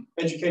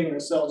 educating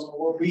ourselves on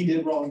what we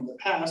did wrong in the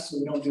past so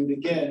we don't do it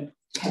again,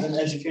 and then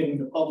educating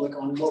the public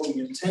on what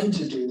we intend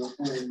to do.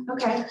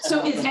 Okay,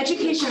 so is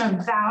education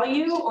a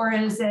value, or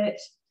is it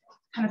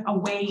kind of a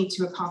way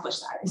to accomplish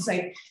that? It's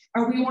like,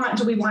 do we want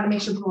to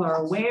make sure people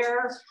are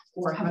aware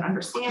or have an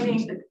understanding?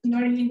 You know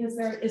what I mean? Is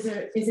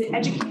it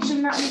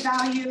education that we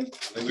value?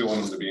 I think we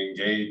want them to be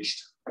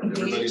engaged.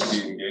 Everybody to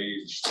be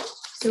engaged.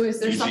 So is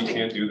there something? We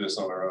can't do this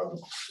on our own.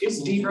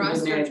 It's deeper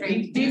than that.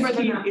 Deeper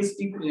than that. It's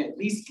deeper than that.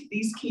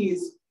 These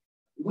kids,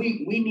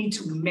 we need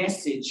to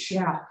message,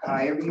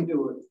 however you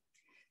do it,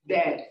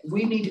 that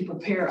we need to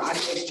prepare our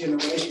next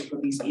generation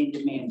for these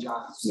in-demand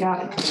jobs.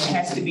 Yeah. It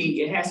has to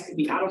be,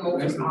 I don't know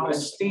if it's all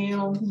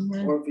STEM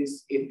or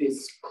if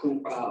it's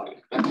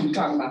I'm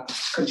talking about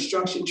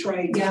construction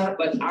trades,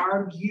 but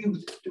our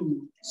youth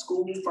through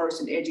school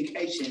first and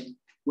education,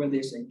 whether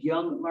it's a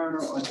young learner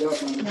or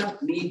adult learner,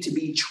 need to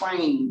be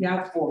trained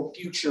for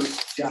future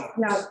jobs.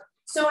 Yeah.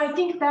 So I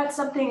think that's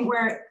something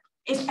where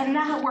and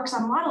that works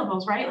on a lot of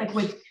levels, right? Like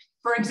with,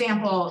 for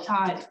example,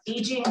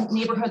 aging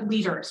neighborhood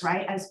leaders,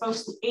 right? As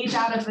folks age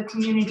out of the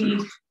community,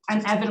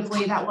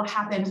 inevitably that will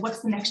happen.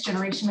 What's the next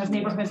generation of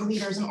neighborhood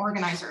leaders and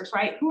organizers,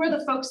 right? Who are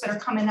the folks that are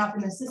coming up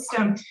in the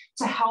system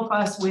to help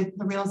us with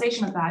the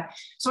realization of that?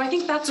 So I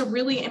think that's a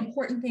really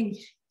important thing.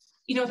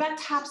 That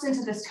taps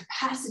into this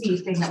capacity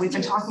thing that we've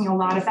been talking a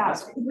lot about.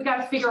 So I think we got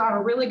to figure out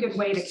a really good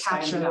way to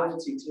capture that.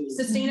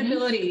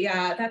 Sustainability,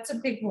 yeah, that's a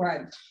big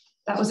one.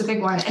 That was a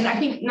big one. And I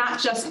think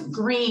not just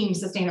green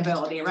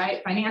sustainability,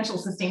 right? Financial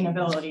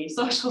sustainability,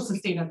 social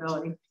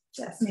sustainability.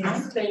 Yes, I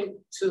think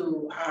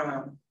to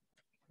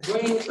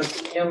bring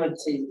the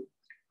community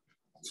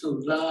to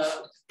love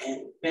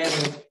and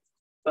better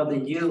for the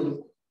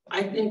youth,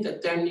 I think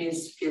that there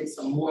needs to get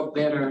some more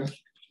better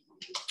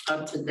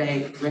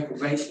up-to-date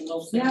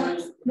recreational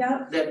centers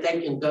that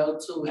they can go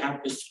to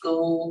after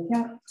school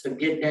to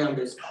get down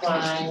this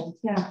crime.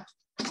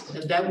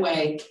 And that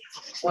way,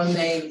 when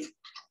they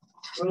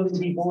really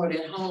be bored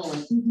at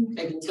home,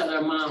 they can tell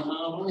their mom, I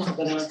want to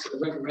go down to the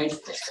recreation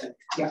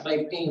center,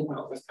 play ping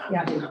pong or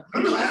something.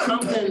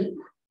 Something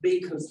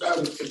be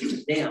conservative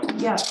to them.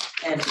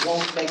 And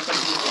won't make them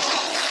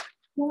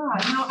Yeah,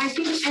 no, I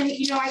think,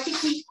 and I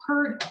think we've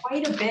heard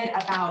quite a bit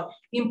about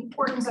the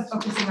importance of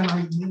focusing on our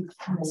youth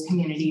in this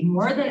community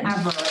more than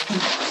ever. I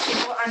think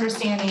people are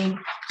understanding,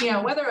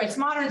 whether it's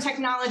modern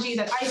technology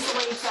that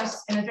isolates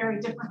us in a very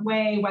different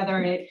way,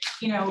 whether it,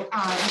 we know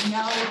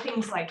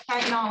things like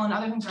fentanyl and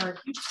other things are a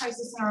huge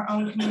crisis in our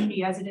own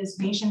community as it is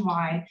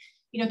nationwide.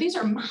 These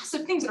are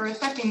massive things that are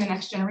affecting the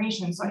next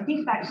generation. So I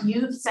think that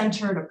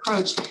youth-centered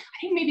approach, I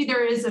think maybe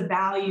there is a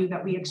value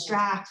that we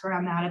extract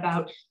from that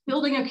about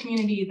building a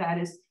community that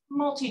is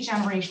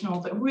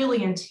multi-generational, but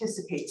really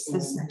anticipates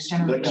this next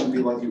generation. That can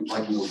be like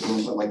you were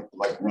doing,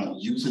 like around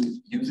youth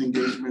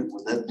engagement.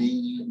 Would that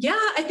be? Yeah,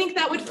 I think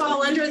that would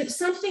fall under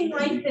something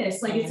like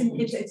this. Like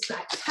it's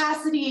that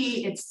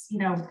capacity. It's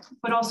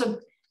but also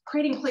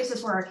creating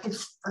places where our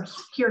kids are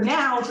here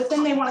now, but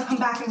then they want to come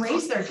back and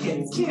raise their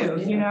kids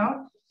too.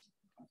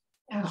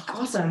 Yeah,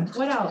 awesome.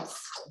 What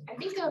else? I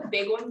think a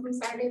big one from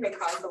Saturday that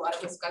caused a lot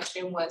of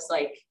discussion was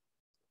like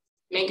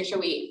making sure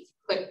we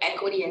put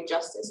equity and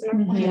justice in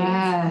our plan.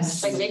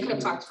 Yes. Like they could have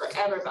talked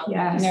forever about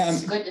yes. that.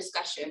 It's good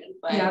discussion,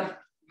 but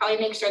probably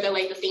make sure that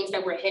like the things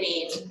that we're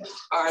hitting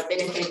are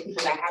benefiting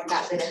people that have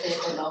not benefited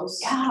the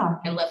most. Yeah.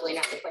 And leveling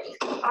out the playing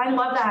field. I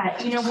love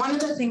that. One of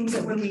the things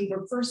that when we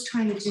were first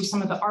trying to do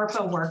some of the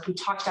ARPA work, we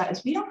talked about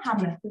is we don't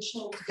have an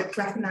official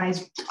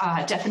recognized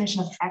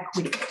definition of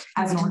equity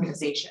as an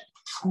organization.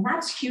 And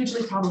that's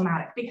hugely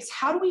problematic because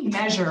how do we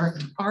measure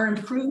our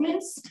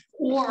improvements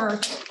or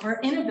our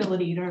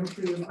inability to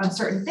improve on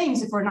certain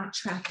things if we're not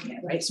tracking it,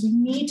 right? So we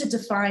need to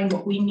define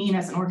what we mean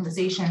as an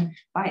organization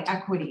by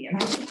equity.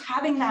 And I think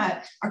having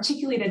that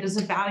articulated as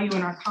a value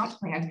in our comp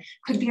plan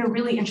could be a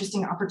really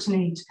interesting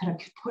opportunity to kind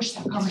of push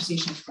that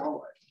conversation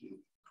forward.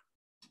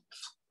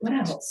 What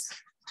else?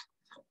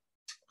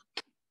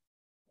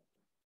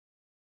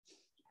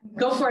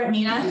 Go for it,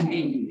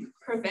 Nina.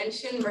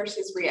 Prevention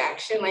versus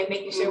reaction, like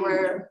making sure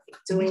we're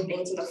doing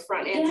things in the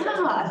front end and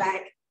the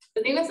back.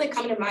 The thing that's like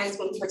coming to mind is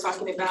when we're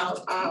talking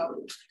about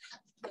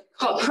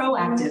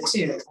proactive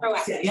too.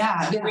 Proactive.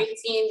 Yeah. The great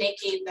team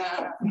making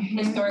the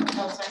historical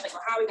notes. So it's like,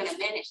 well, how are we going to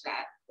manage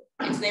that?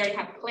 And so they already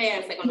have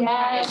plans, like on the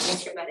front end to make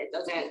sure that it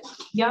doesn't.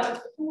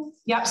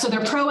 Yep. So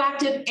they're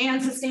proactive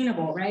and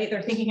sustainable, right?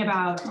 They're thinking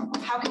about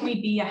how can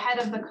we be ahead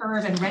of the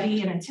curve and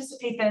ready and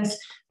anticipate this,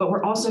 but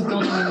we're also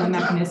building in the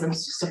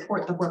mechanisms to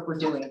support the work we're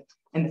doing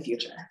in the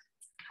future.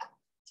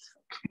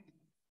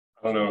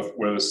 I don't know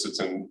where this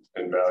sits in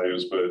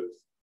values, but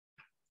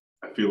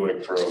I feel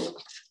like for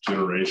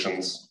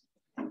generations,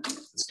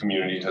 this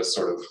community has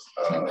sort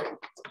of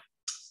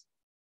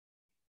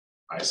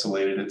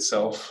isolated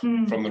itself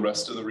from the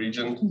rest of the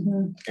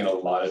region in a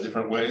lot of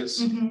different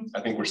ways.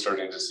 I think we're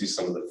starting to see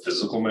some of the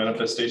physical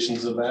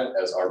manifestations of that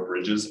as our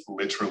bridges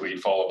literally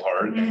fall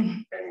apart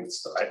and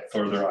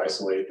further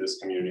isolate this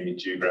community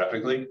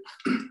geographically.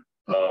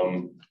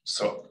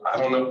 So I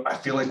don't know, I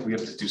feel like we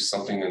have to do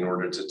something in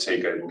order to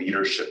take a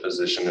leadership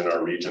position in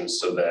our region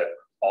so that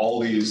all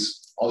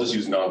these, I'll just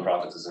use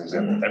nonprofits as an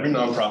example. Every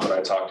nonprofit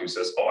I talk to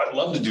says, oh, I'd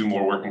love to do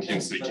more work in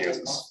Kansas City,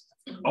 Kansas.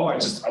 Oh,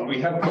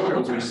 we have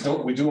programs,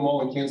 we do them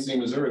all in Kansas City,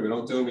 Missouri. We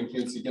don't do them in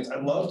Kansas City, Kansas.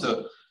 I'd love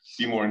to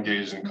be more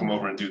engaged and come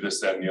over and do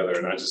this, that, and the other.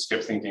 And I just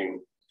kept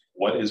thinking,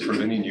 what is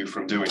preventing you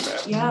from doing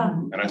that? Yeah.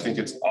 And I think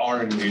it's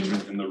our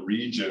engagement in the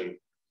region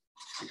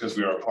because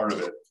we are a part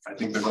of it. I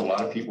think there's a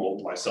lot of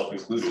people, myself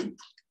included,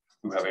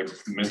 who have a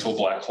mental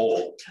black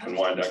hole in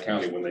Wyandotte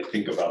County when they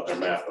think about their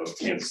map of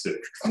Kansas City.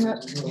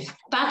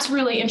 That's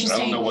really interesting.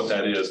 I don't know what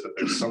that is, but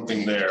there's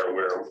something there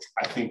where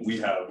I think we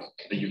have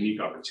a unique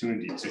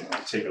opportunity to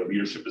take a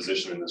leadership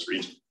position in this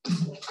region.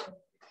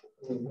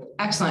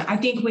 Excellent. I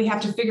think we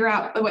have to figure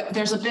out,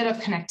 there's a bit of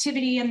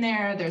connectivity in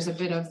there. There's a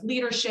bit of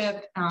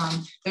leadership.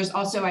 There's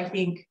also, I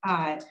think,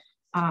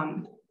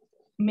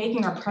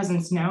 making our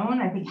presence known.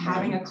 I think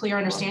having a clear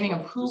understanding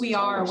of who we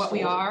are, what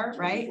we are,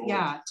 right?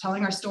 Yeah,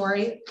 telling our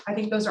story. I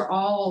think those are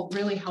all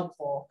really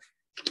helpful.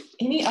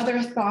 Any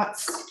other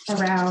thoughts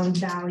around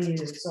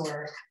values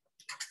or?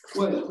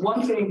 Well,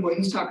 one thing what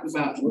he's talking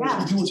about, you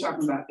were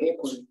talking about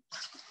equity.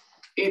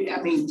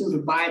 I mean, through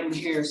the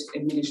Biden-Harris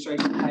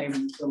administration,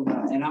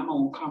 and I'm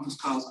on conference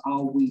calls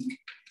all week.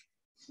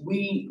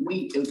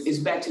 It's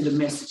back to the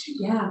messaging.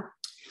 Yeah.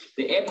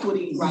 The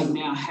equity right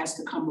now has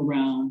to come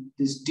around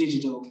this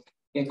digital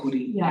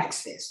equity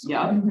access,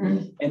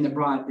 and the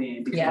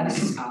broadband.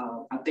 Because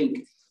I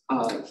think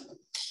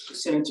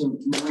Senator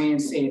Moran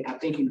said, I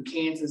think in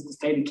Kansas, the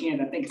state of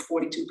Kansas, I think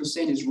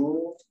 42% is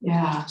rural.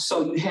 Yeah.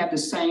 So you have the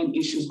same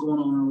issues going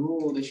on in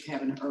rural that you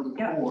have in the urban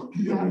core.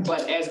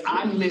 But as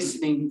I'm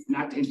listening,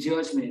 not in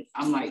judgment,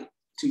 I'm like,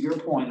 to your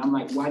point, I'm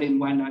like, why didn't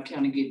Wyandotte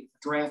County get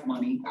draft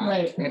money?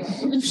 Right.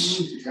 That's the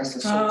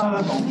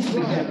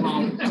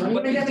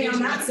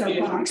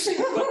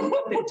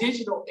the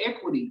digital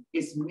equity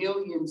is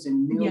millions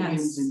and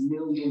millions and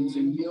millions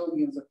and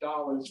millions of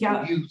dollars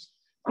for youth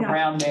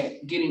around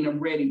that, getting them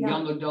ready,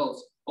 young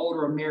adults,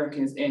 older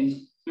Americans.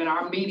 And in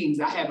our meetings,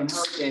 I haven't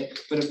heard that,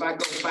 but if I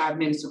go 5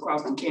 minutes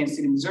across from Kansas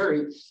City,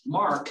 Missouri,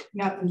 Mark,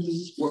 where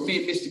me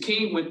and Mr.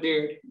 King went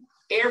there,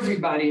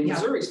 everybody in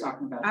Missouri is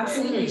talking about that.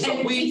 Absolutely. So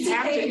And we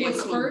have to PCK was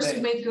include first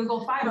that. with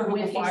Google Fiber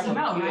with Google Fiber,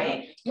 ACMO, yeah.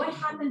 right? What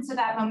happened to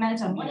that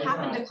momentum? What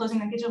happened to closing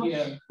the digital?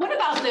 Yeah. What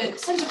about the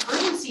sense of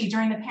urgency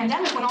during the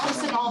pandemic when all of a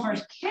sudden all of our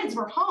kids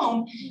were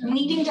home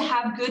needing to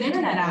have good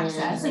internet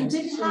access and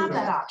didn't have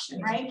that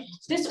option, right?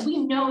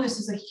 We know this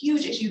is a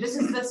huge issue. This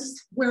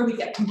is where we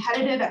get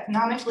competitive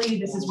economically.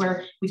 This is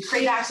where we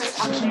create access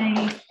to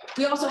opportunity.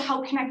 We also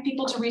help connect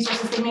people to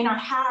resources they may not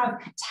have.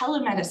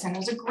 Telemedicine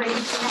is a great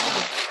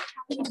example.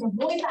 You can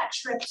avoid that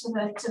trip to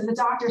the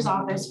doctor's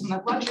office from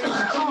the luxury of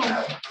your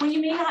home when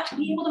you may not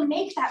be able to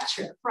make that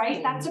trip,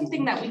 right? That's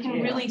something that we can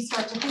really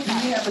start to think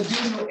about. We have a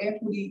digital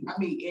equity,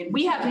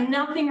 we have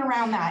nothing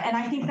around that. And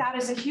I think that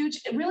is a huge,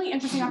 really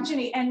interesting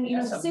opportunity. And you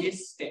know, it's a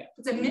misstep.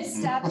 It's a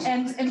misstep.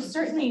 And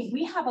certainly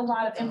we have a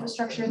lot of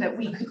infrastructure that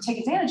we could take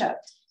advantage of.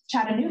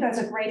 Chattanooga is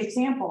a great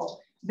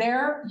example.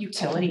 Their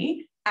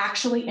utility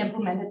actually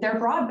implemented their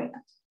broadband.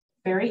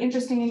 Very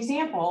interesting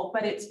example,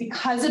 but it's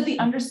because of the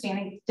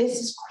understanding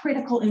this is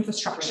critical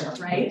infrastructure,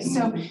 right?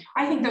 So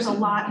I think there's a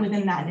lot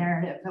within that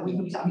narrative that we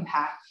need to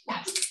unpack.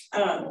 Yes.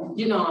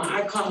 You know,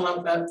 I call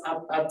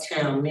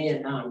uptown, me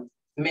and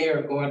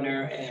Mayor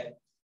Gardner and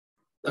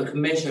the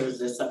commissioners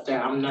that's up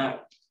there. I'm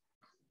not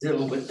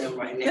dealing with them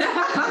right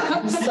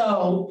now.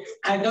 So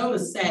I go to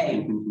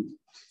say,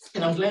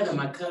 and I'm glad that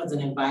my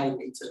cousin invited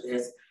me to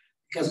this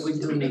because we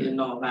do need to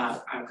know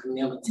about our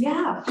community.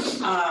 Yeah.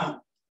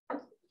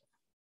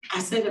 I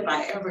said if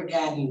I ever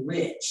gotten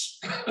rich,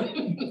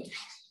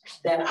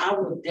 that I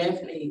would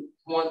definitely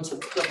want to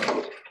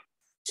put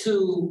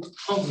 2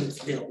 homeless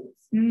buildings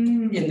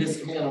in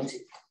this community.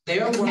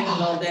 They're working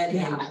on that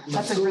in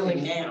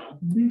Missouri now.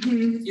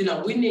 You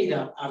know, we need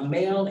a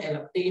male and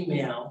a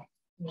female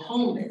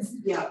homeless.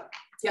 Yeah.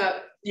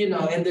 You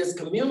know, in this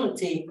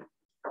community,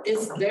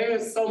 there are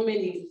so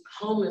many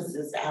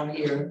homelesses out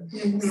here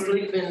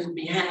sleeping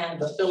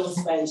behind the filling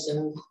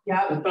station,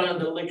 in front of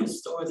the liquor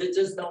stores. It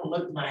just don't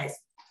look nice.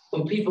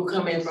 When people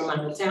come in from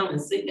out of town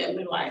and see that,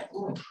 they're like,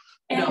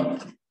 you know,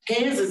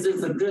 Kansas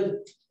is a good,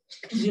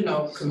 you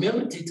know,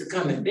 community to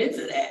come and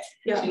visit at.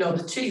 You know,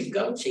 the Chiefs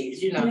go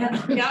Chiefs, you know.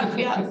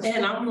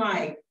 And I'm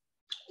like,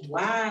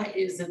 why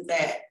is it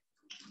that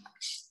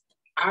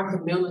our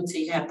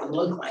community have to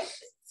look like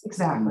this?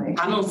 Exactly.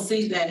 I don't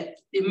see that.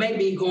 It may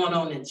be going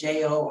on in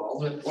jail or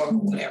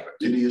whatever.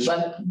 It is.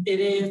 But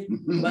it is,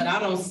 but I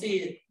don't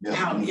see it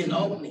out in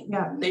opening.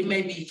 They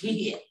may be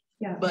hid.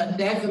 But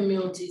that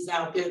community's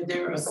out there, they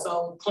are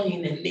so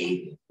clean and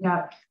neat.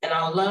 And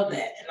I love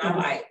that. And I'm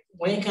like,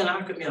 when can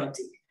our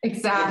community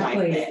exactly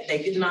like that?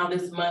 They getting all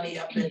this money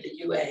up in the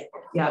UA,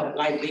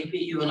 like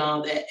BPU and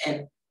all that.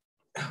 And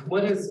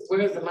where's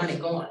the money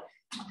going?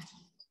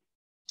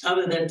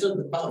 Other than to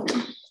the boat.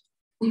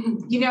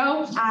 You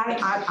know,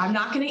 I'm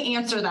not going to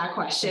answer that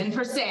question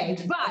per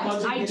se,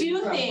 but I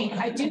do think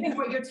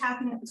what you're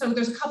tapping. So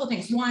there's a couple of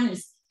things. One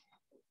is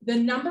the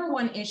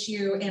 #1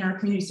 issue in our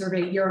community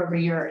survey year over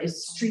year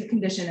is street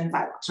condition and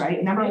sidewalks,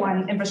 right?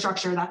 #1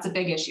 infrastructure, that's a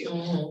big issue.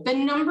 The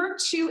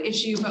 #2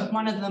 issue, but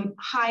one of the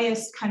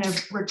highest kind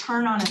of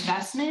return on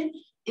investment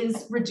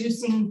is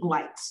reducing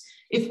blight.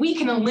 If we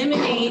can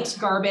eliminate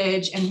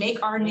garbage and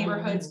make our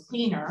neighborhoods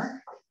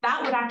cleaner,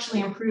 that would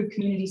actually improve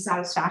community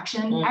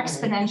satisfaction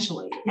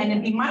exponentially. And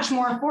it'd be much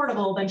more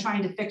affordable than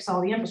trying to fix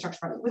all the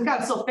infrastructure. We've got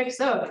to still fix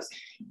those.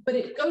 But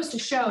it goes to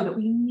show that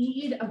we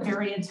need a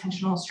very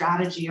intentional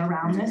strategy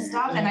around this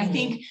stuff. And I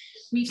think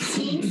we've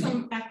seen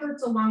some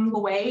efforts along the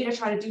way to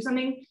try to do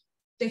something.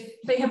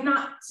 They have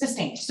not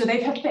sustained. So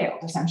they have failed,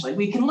 essentially.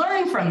 We can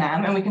learn from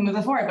them and we can move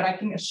it forward. But I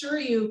can assure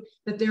you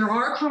that there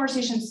are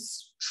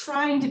conversations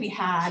trying to be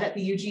had at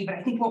the UG, but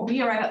I think what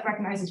we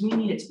recognize is we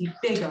need it to be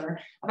bigger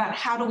about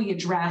how do we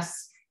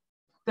address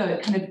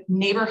the kind of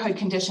neighborhood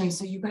conditions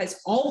so you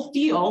guys all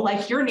feel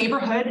like your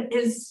neighborhood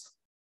is,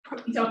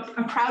 you know,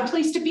 a proud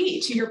place to be.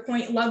 To your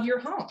point, love your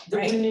home.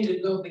 Right? Do we need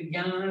to go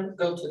beyond,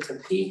 go to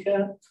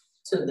Topeka,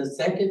 to the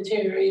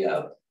secretary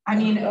of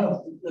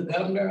the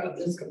governor of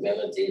this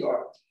community,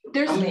 or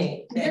there's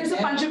a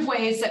bunch of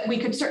ways that we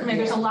could certainly,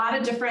 there's a lot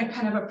of different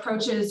kind of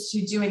approaches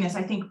to doing this.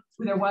 I think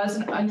there was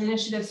an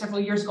initiative several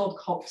years ago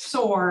called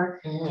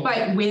SOAR,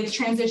 but with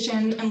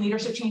transition and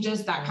leadership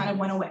changes, that kind of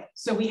went away.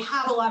 So we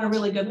have a lot of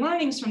really good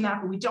learnings from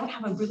that, but we don't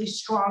have a really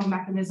strong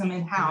mechanism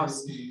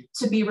in-house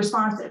to be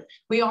responsive.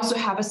 We also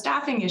have a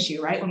staffing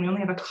issue, right? When we only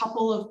have a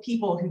couple of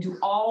people who do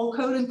all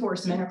code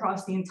enforcement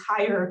across the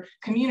entire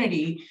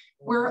community,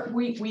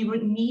 we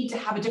would need to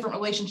have a different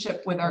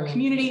relationship with our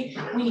community.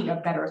 We need a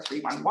better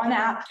 311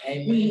 app.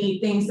 We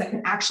need things that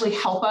can actually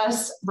help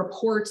us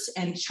report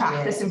and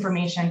track this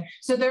information.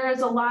 So there is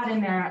a lot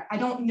in there. I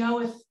don't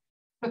know if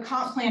the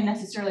comp plan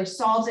necessarily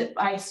solves it,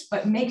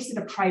 but makes it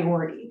a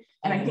priority.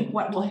 And I think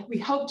what we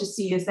hope to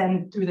see is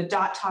then through the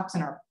DOT talks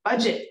and our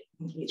budget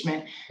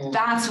engagement,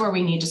 that's where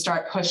we need to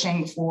start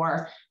pushing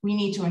for. We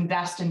need to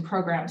invest in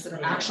programs that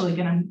are actually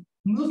going to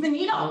move the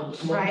needle,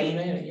 right?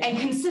 And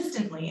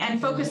consistently, and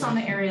focus on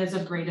the areas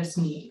of greatest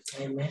need.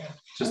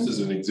 Just as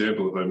an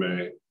example, if I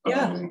may,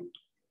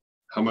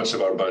 how much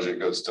of our budget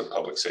goes to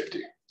public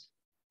safety?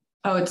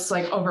 Oh, it's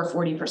like over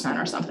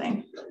 40% or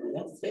something.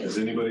 Has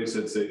anybody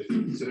said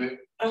safety today?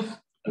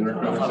 In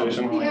our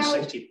conversation?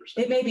 Yeah,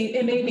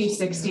 it may be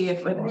 60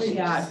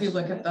 if you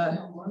look at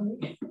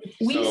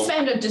we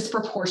spend a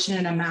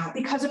disproportionate amount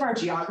because of our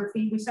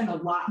geography. We spend a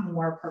lot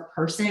more per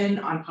person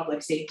on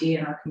public safety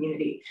in our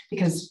community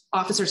because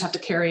officers have to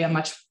carry a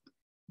much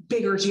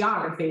bigger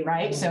geography,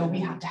 right? So we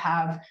have to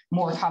have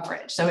more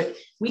coverage. So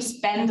we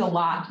spend a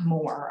lot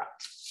more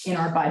in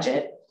our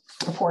budget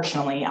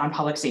proportionally on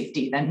public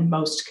safety than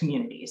most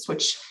communities,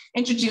 which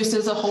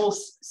introduces a whole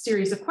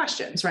series of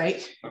questions,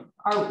 right?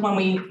 When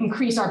we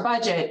increase our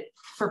budget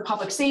for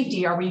public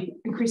safety, are we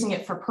increasing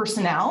it for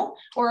personnel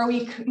or are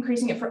we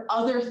increasing it for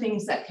other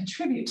things that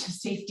contribute to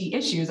safety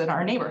issues in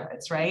our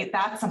neighborhoods, right?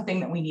 That's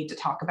something that we need to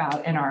talk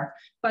about in our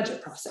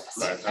budget process.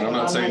 Right, and I'm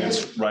not saying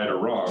it's right or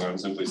wrong. I'm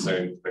simply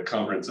saying the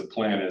comprehensive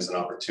plan is an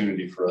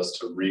opportunity for us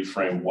to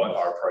reframe what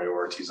our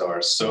priorities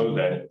are so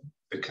that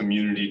the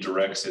community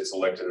directs its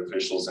elected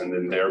officials and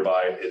then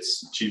thereby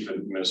its chief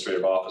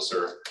administrative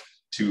officer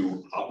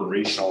to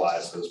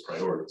operationalize those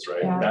priorities,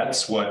 right? Yeah.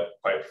 That's what,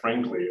 quite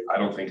frankly, I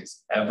don't think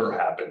has ever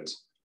happened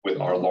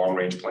with our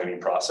long-range planning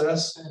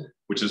process,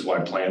 which is why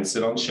plans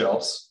sit on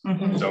shelves,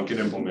 don't get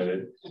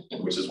implemented,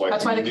 which is why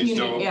communities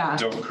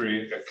don't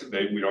create,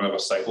 we don't have a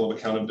cycle of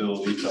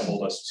accountability to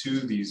hold us to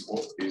these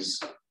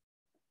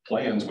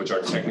plans, which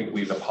are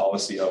technically the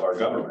policy of our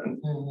government,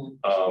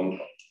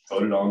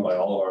 voted on by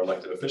all of our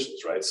elected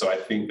officials, right? So I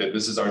think that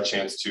this is our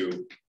chance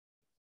to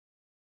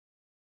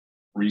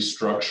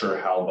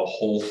restructure how the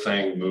whole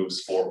thing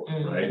moves forward,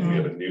 right? We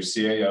have a new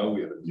CAO,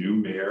 we have a new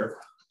mayor.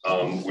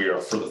 We are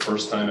for the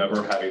first time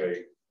ever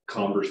having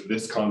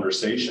this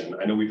conversation.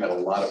 I know we've had a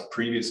lot of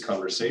previous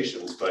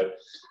conversations, but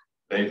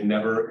they've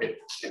never, it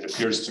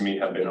appears to me,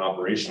 have been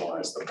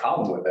operationalized. The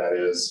problem with that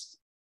is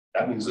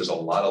that means there's a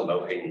lot of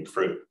low-hanging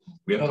fruit.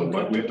 We have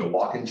to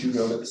walk and chew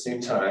gum at the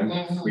same time.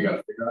 We got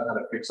to figure out how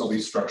to fix all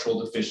these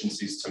structural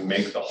deficiencies to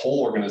make the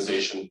whole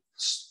organization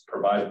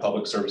provide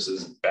public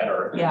services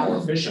better and more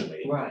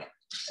efficiently. Right.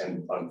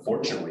 And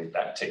unfortunately,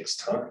 that takes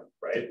time,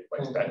 right?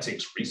 Like that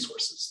takes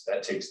resources,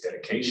 that takes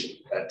dedication,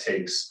 that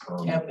takes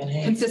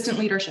consistent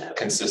leadership.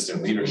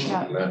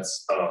 And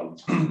that's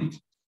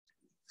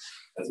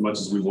as much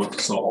as we want to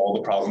solve all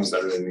the problems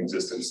that are in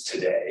existence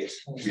today,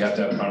 we have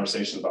to have a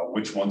conversation about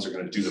which ones are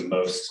going to do the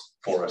most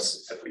for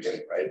us at the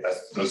beginning, right?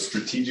 Those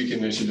strategic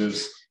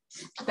initiatives.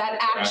 That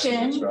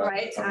action,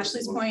 right? To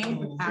Ashley's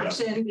point,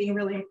 action being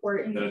really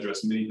important. That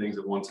address many things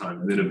at one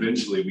time. And then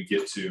eventually we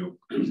get to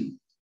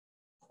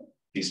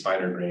these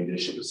finer grained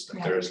issues.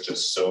 But there's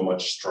just so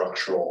much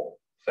structural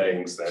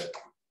things that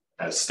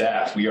as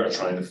staff, we are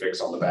trying to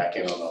fix on the back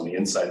end and on the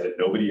inside that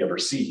nobody ever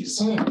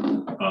sees,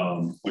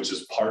 which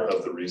is part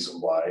of the reason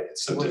why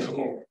it's so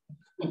difficult.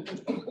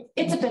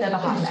 It's a bit of a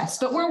hot mess,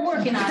 but we're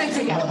working on it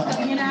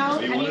together, you know?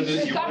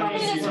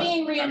 Government is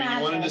being reimagined.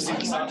 You wanted to see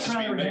the sausage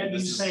being made. You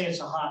say it's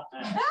a hot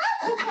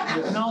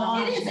mess.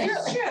 No,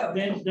 it's true.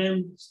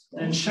 Then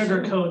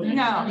sugarcoat it.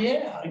 No.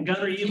 Yeah. And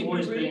Gunnar, you've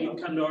always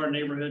come to our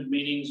neighborhood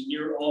meetings, and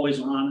you're always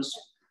honest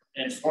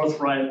and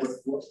forthright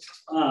with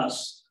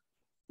us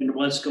and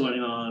what's going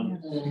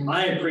on.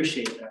 I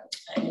appreciate that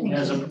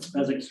as a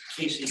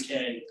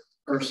KCK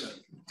person.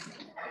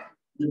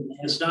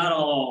 It's not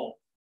all,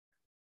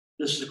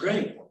 this is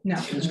great. No.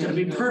 It's going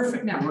to be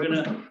perfect. No. We're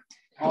going to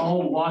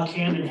all walk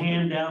hand in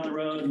hand down the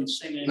road and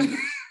singing.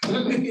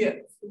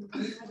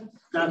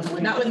 Not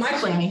with my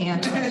flaming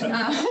hand.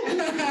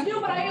 No,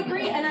 but I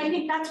agree. And I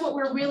think that's what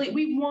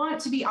we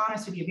want to be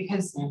honest with you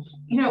because,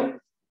 you know,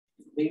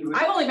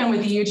 I've only been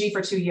with the UG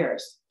for 2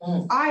 years.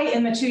 I,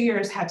 in the 2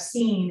 years, have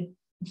seen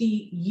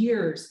the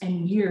years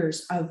and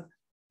years of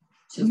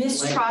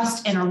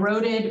mistrust and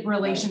eroded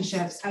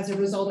relationships as a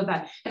result of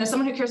that. And as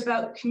someone who cares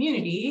about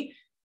community,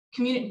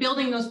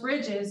 building those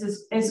bridges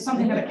is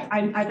something that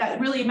that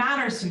really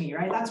matters to me,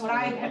 right? That's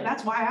why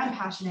I'm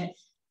passionate.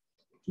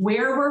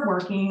 Where we're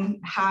working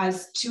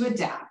has to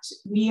adapt.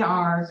 We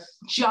are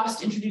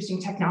just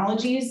introducing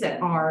technologies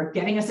that are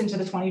getting us into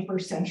the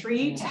 21st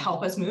century to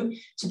help us move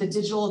to the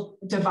digital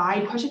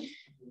divide question.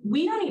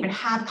 We don't even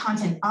have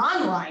content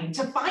online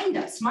to find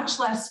us, much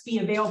less be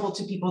available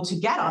to people to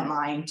get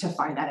online to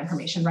find that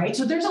information, right?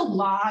 So there's a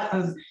lot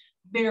of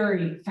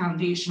very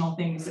foundational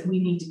things that we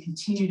need to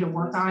continue to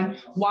work on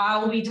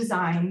while we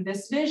design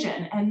this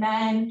vision. And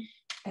then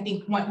I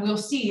think what we'll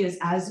see is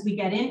as we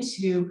get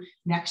into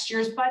next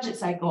year's budget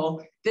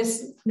cycle,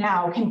 this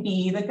now can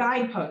be the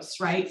guideposts,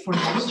 right, for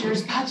next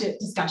year's budget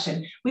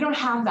discussion. We don't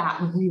have that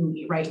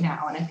really right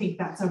now. And I think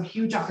that's a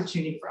huge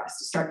opportunity for us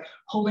to start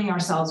holding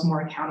ourselves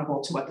more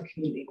accountable to what the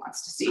community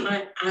wants to see.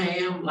 I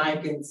am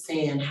liking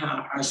seeing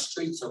how our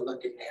streets are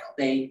looking now.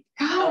 They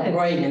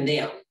upgrading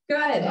them.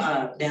 Good.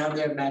 Down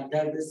there by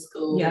Douglas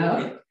School.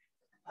 Yeah.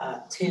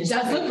 It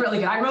does look really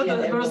good. I rode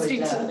those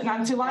streets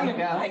not too long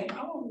ago. Like,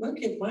 oh,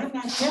 look at why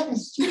not Devon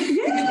Street?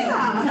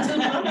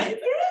 Yeah.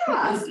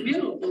 It's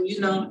beautiful, you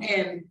know,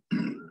 and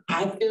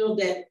I feel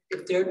that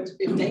if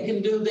they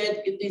can do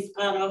that, get these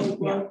potholes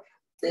work,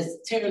 that's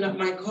tearing up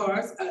my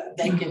cars,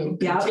 they can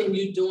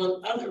continue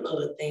doing other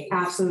little things.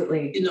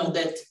 Absolutely. You know,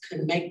 that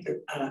can make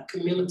the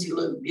community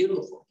look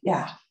beautiful.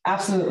 Yeah,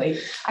 absolutely.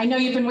 I know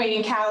you've been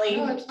waiting, Callie.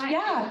 Oh, it's fine.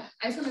 Yeah.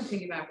 I just want to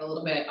piggyback a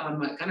little bit on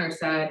what Gunnar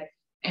said.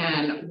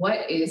 And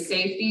what is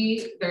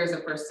safety? There's a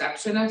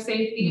perception of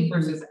safety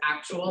versus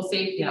actual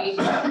safety.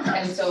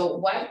 And so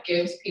what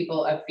gives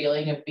people a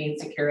feeling of being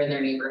secure in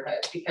their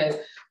neighborhood? Because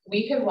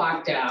we could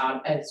walk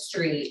down a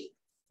street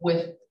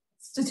with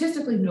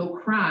statistically no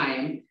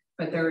crime,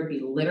 but there would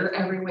be litter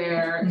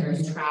everywhere.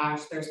 There's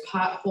trash, there's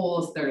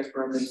potholes, there's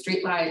broken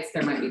streetlights.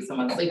 There might be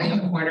someone sleeping in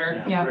the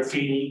corner.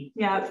 Graffiti.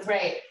 Yeah,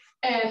 right.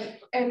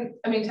 And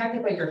I mean,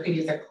 technically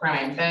graffiti is a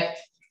crime, but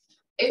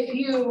if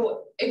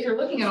you're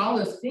looking at all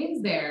those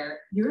things there,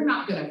 you're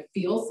not going to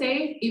feel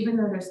safe, even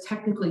though there's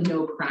technically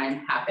no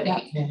crime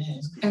happening.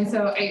 And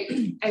so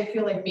I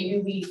feel like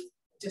maybe we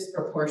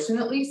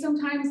disproportionately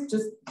sometimes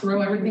just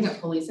throw everything at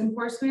police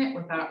enforcement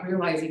without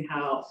realizing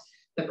how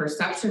the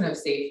perception of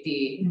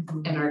safety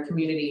in our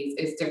communities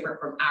is different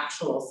from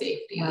actual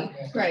safety.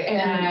 Right.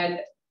 And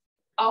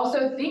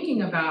also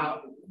thinking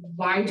about,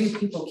 why do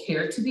people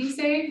care to be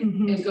safe?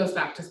 It goes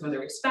back to some of the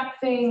respect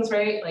things,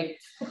 right? Like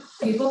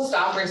people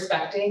stop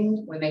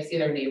respecting when they see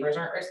their neighbors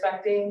aren't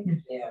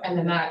respecting. And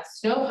then that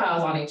snow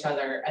piles on each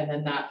other. And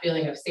then that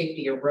feeling of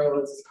safety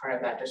erodes as part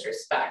of that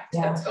disrespect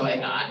that's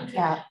going on.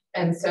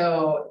 And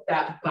so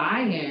that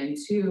buy-in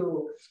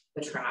to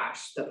the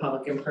trash, the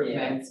public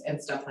improvements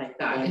and stuff like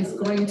that is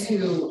going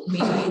to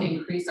maybe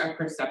increase our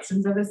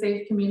perceptions of a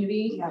safe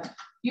community.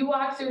 You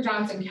walk through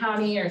Johnson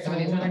County or some of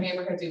these other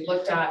neighborhoods we've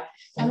looked at,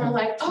 and they're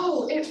like,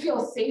 oh, it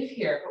feels safe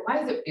here. But why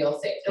does it feel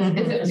safe?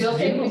 Does it feel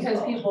safe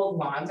because people's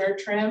lawns are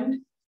trimmed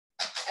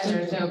and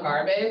there's no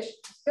garbage?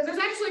 Because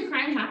there's actually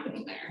crime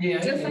happening there,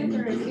 just like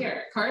there is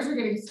here. Cars are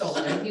getting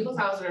stolen and people's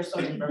houses are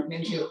still getting broken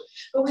into,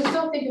 but we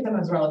still think of them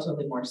as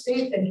relatively more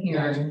safe than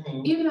here,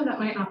 even though that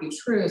might not be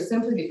true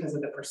simply because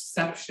of the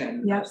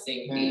perception of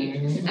safety.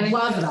 And I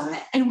love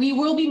that. And we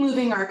will be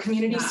moving our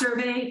community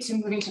survey to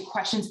moving to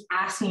questions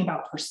asking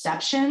about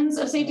perceptions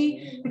of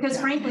safety, because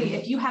frankly,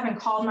 if you haven't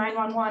called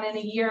 911 in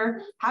a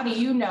year, how do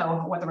you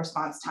know what the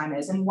response time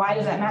is and why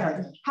does that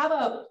matter? How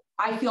about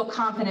I feel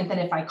confident that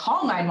if I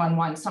call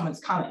 911, someone's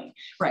coming,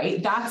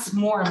 right? That's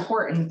more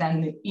important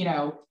than, you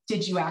know,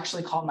 did you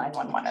actually call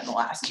 911 in the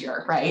last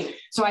year, right?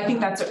 So I think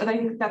that's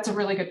a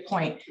really good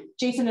point.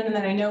 Jason, and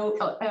then I know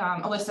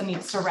Alyssa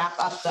needs to wrap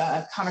up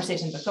the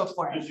conversation, but go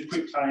for it. Just a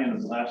quick tie-in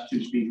of the last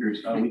two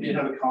speakers. We did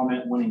have a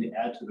comment wanting to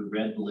add to the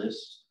red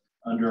list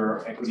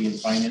under equity and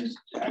finance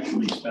to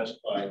actually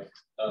specify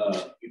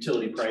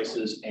utility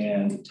prices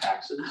and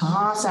taxes.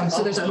 Awesome.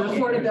 So there's an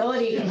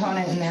affordability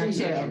component in there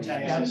too.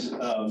 Taxes,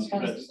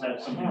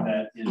 that's something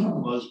that is a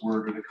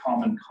buzzword or the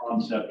common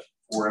concept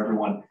for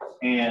everyone.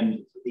 And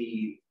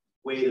the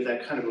way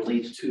that kind of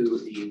relates to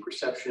the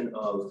perception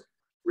of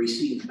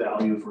received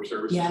value for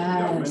services from the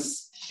government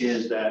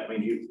is that, I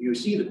mean, you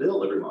see the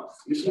bill every month.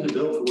 You see the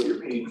bill for what you're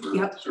paying for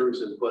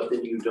services, but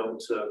then you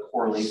don't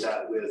correlate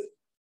that with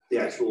the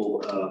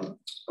actual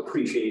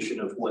appreciation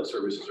of what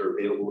services are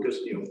available, because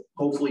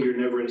hopefully you're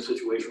never in a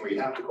situation where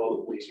you have to call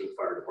the police or the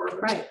fire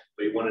department,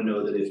 but you want to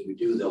know that if you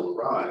do, they'll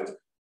arrive,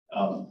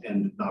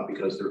 and not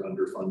because they're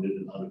underfunded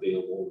and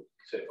unavailable,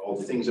 all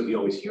the things that we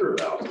always hear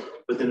about.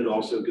 But then it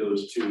also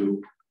goes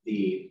to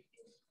the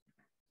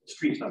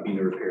streets not being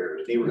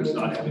repaired, neighborhoods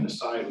not having a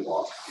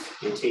sidewalk,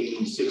 it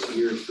taking 6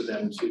 years for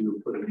them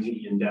to put a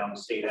median down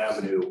State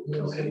Avenue,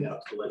 heading out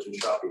to the Legend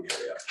shopping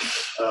area.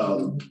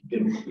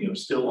 And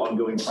still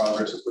ongoing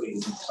progress of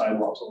putting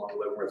sidewalks along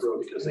Leavenworth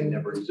Road because they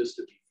never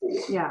existed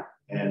before.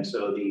 And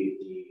so the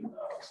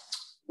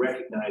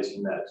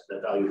recognizing that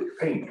value that you're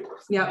paying for,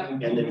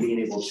 and then being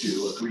able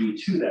to agree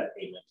to that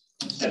payment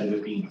instead of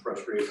it being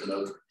frustration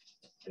of,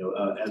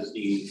 as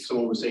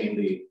someone was saying,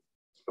 the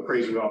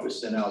appraising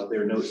office sent out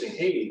their note saying,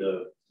 hey,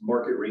 the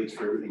market rates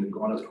for everything have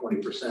gone up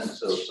 20%,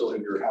 so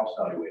have your house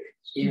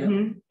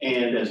valuations.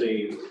 And as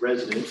a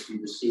resident, you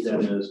just see that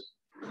as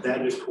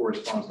that just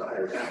corresponds to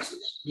higher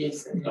taxes.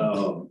 And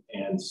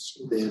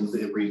then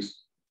it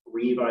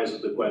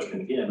revises the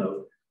question again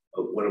of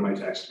what are my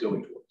taxes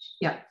going towards?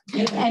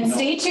 And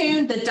stay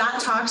tuned. The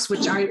DOT talks,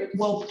 which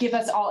will give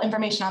us all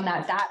information on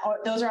that.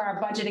 Those are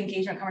our budget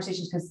engagement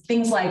conversations, because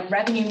things like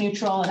revenue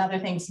neutral and other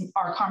things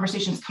are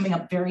conversations coming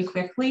up very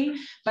quickly.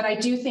 But I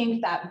do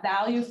think that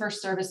value for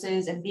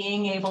services and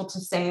being able to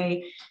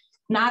say,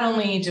 not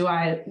only do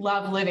I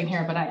love living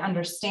here, but I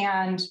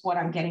understand what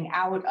I'm getting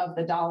out of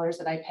the dollars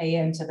that I pay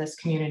into this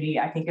community,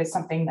 I think is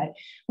something that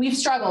we've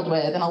struggled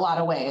with in a lot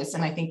of ways.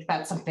 And I think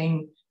that's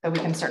something that we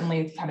can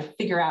certainly kind of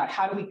figure out.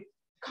 How do we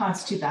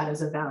constitute that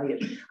as a value?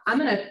 I'm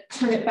going to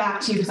turn it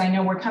back to you because I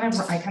know I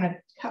kind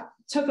of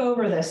took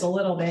over this a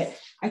little bit.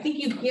 I think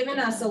you've given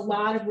us a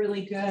lot of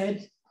really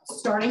good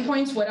starting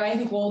points. What I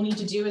think we'll need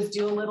to do is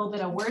do a little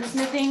bit of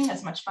wordsmithing,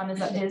 as much fun as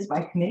that is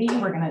by committee.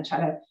 We're going to try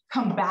to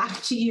come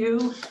back to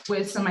you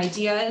with some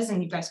ideas,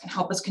 and you guys can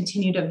help us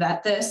continue to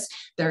vet this.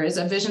 There is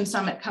a vision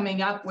summit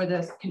coming up where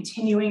they're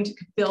continuing to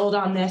build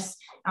on this,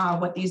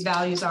 what these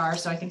values are.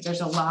 So I think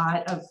there's a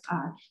lot of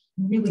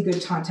really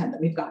good content that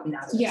we've gotten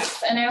out of it.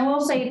 Yes, and I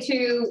will say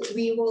too,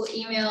 we will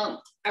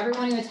email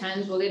everyone who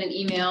attends, we'll get an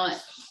email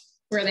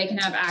where they can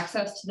have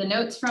access to the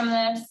notes from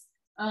this.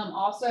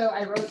 Also,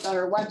 I wrote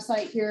our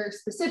website here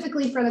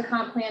specifically for the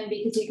comp plan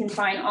because you can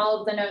find all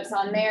of the notes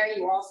on there.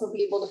 You will also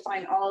be able to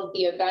find all of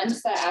the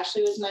events that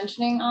Ashley was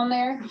mentioning on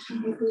there,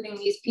 including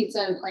these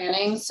pizza and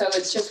planning. So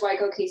it's just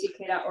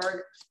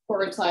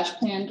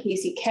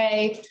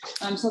wicokck.org/plan-KCK.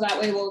 So that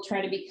way we'll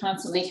try to be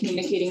constantly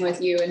communicating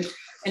with you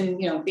and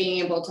you know,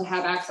 being able to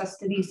have access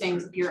to these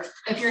things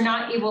if you're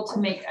not able to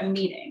make a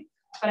meeting.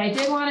 But I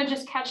did want to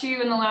just catch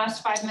you in the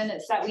last 5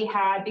 minutes that we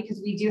had, because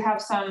we do have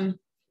some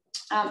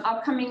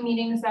upcoming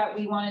meetings that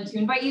we wanted to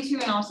invite you to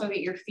and also get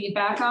your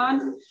feedback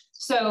on.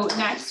 So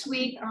next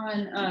week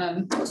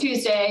on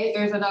Tuesday,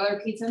 there's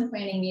another pizza and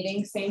planning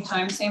meeting, same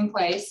time, same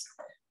place.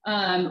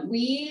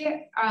 We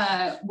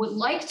would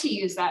like to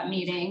use that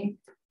meeting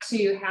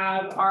to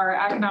have our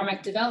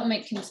economic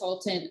development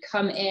consultant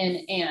come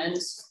in and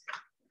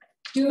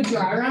do a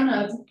dry run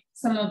of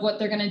some of what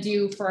they're going to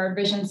do for our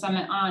Vision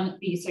Summit on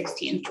the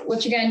 16th,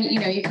 which again, you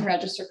know, you can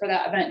register for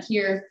that event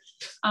here.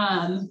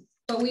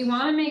 But we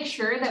want to make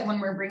sure that when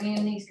we're bringing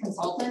in these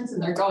consultants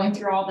and they're going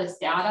through all this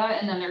data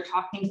and then they're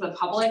talking to the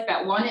public,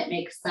 that one, it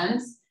makes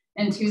sense,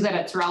 and two, that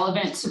it's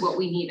relevant to what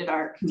we need in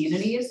our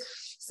communities.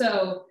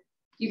 So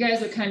you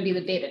guys would kind of be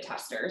the beta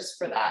testers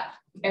for that,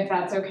 if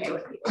that's okay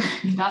with you.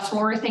 That's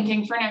what we're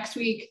thinking for next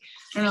week.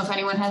 I don't know if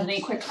anyone has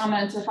any quick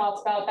comments or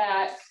thoughts about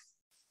that.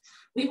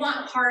 We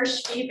want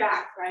harsh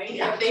feedback, right?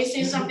 If they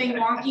say something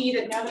wonky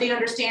that nobody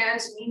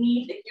understands, we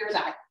need to hear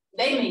that.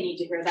 They may need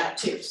to hear that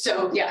too.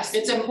 So yes,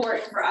 it's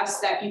important for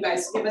us that you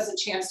guys give us a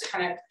chance to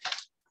kind of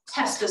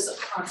test this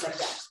concept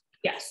out.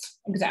 Yes,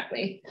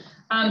 exactly.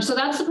 So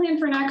that's the plan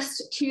for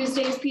next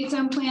Tuesday's pizza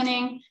and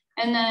planning.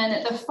 And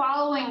then the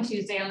following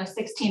Tuesday on the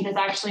 16th is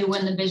actually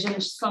when the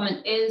Vision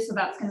Summit is. So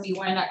that's going to be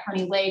Wyandotte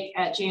County Lake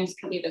at James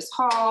K. Davis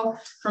Hall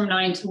from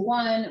 9 to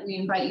 1. We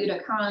invite you to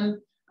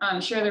come,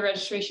 share the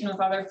registration with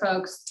other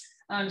folks.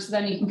 So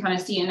then you can kind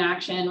of see in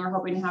action. We're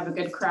hoping to have a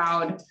good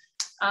crowd.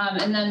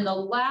 And then the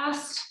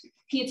last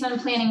pizza and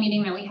planning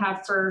meeting that we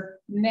have for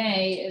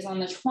May is on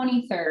the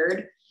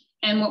 23rd.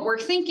 And what we're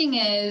thinking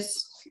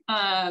is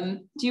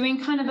doing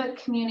kind of a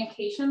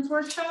communications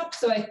workshop.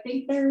 So I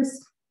think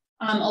there's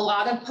a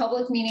lot of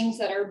public meetings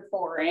that are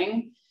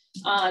boring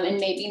and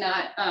maybe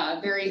not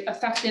very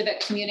effective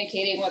at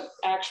communicating what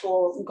the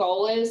actual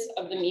goal is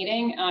of the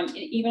meeting.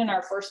 Even in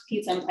our first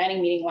pizza and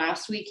planning meeting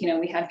last week, you know,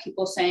 we had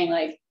people saying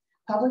like,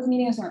 public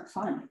meetings aren't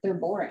fun, they're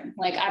boring.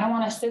 Like, I don't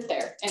want to sit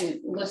there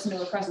and listen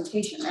to a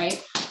presentation, right?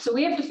 So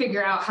we have to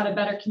figure out how to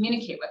better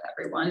communicate with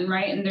everyone,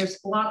 right? And there's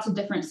lots of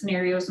different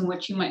scenarios in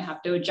which you might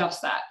have to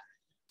adjust that.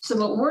 So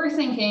what we're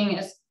thinking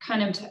is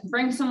kind of to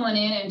bring someone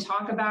in and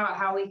talk about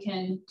how we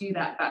can do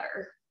that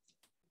better.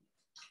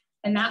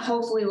 And that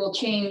hopefully will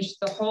change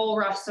the whole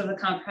rest of the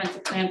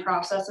comprehensive plan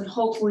process and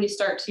hopefully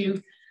start to,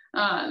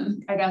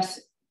 I guess,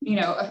 you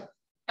know,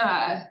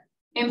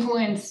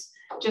 influence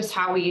just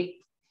how we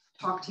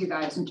talk to you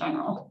guys in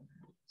general.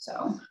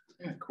 So.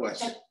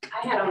 Question.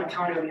 I had on the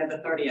calendar, we had the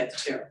 30th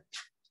too.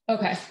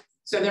 Okay.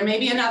 So there may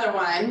be another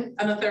one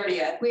on the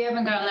 30th. We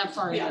haven't gotten that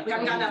far yet. Yeah, we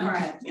haven't gotten that far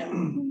ahead. Yeah.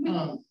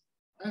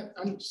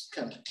 I'm just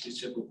kind of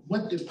curious,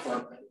 what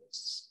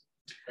departments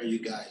are you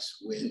guys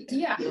with?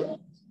 Yeah,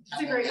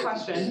 that's a great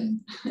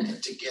question.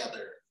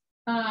 Together.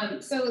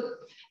 So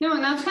no,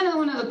 and that's kind of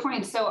one of the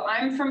points. So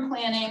I'm from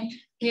planning.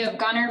 We have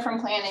Gunnar from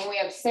planning. We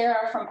have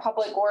Sarah from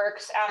public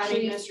works.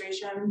 County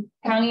administration.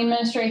 County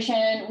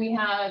administration. We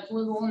have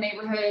livable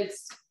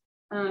neighborhoods.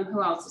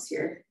 Who else is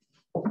here?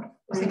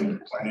 Planning.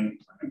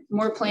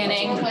 More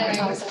planning.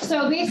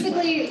 So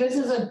basically, this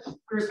is a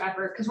group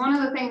effort because one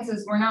of the things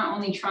is we're not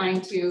only trying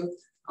to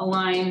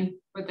align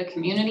with the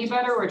community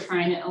better, we're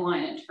trying to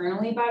align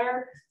internally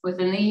better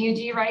within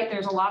the UG, right?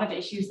 There's a lot of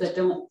issues that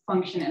don't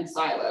function in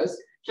silos.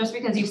 Just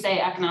because you say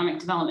economic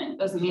development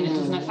doesn't mean it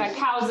doesn't affect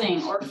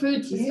housing or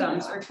food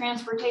systems or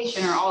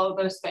transportation or all of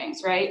those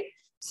things, right?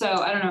 So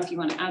I don't know if you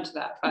want to add to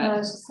that, but. I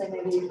was just saying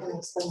maybe you can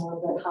explain a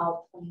little bit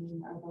how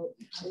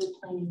the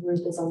planning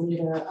group is a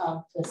leader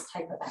of this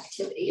type of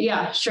activity.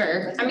 Yeah,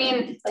 sure. I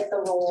mean, like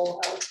the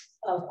role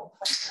of a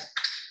planner.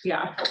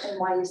 Yeah. And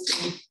why you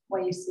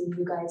see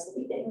you guys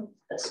leading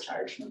this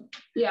charge.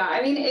 Yeah,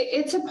 I mean,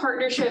 it's a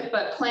partnership,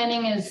 but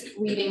planning is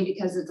leading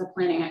because it's a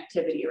planning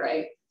activity,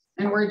 right?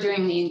 And we're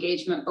doing the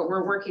engagement, but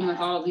we're working with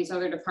all of these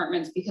other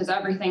departments because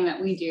everything that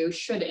we do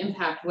should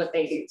impact what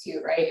they do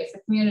too, right? If the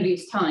community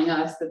is telling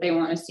us that they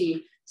want to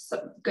see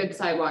good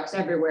sidewalks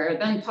everywhere,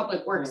 then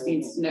public works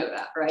needs to know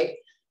that, right?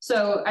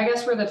 So I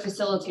guess we're the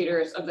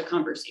facilitators of the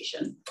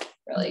conversation,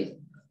 really.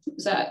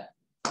 Is that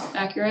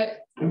accurate?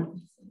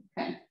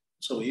 Okay.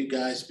 So will you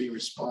guys be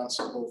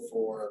responsible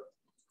for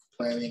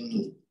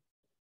planning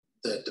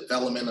the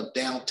development of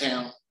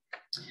downtown?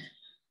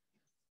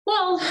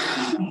 Well,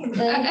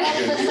 so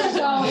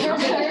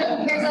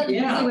here's an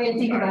easy way to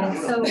think about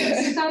it. So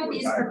you've got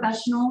these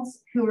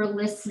professionals who are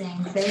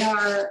listening.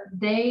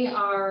 They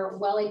are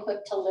well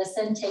equipped to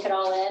listen, take it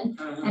all in,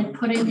 and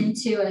put it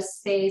into a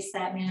space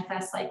that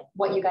manifests like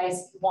what you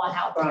guys want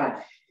out there.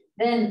 Right.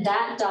 Then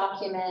that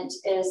document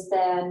is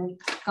then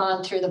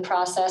gone through the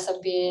process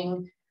of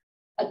being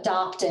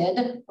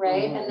adopted,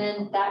 right? And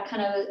then that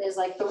kind of is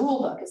like the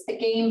rule book, it's the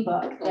game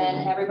book,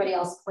 then everybody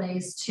else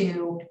plays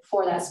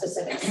for that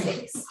specific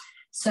space.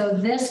 So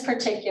this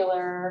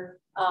particular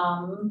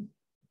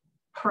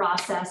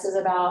process is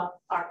about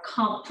our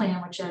comp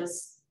plan, which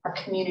is our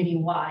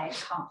community-wide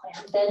comp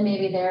plan. Then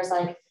maybe there's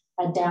like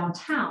a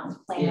downtown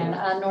plan,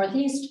 a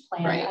Northeast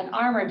plan, an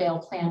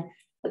Armourdale plan,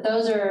 but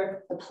those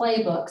are the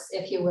playbooks,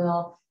 if you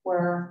will,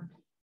 where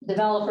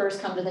developers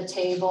come to the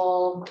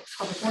table,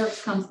 public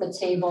works comes to the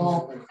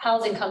table,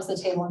 housing comes to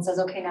the table and says,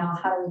 okay, now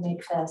how do we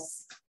make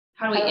this?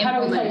 How do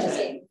we play this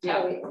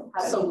game?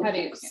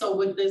 So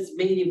with this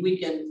meeting, we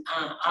can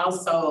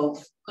also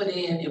put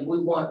in, if we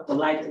would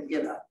like to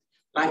get a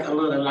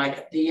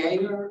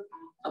theater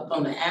up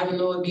on the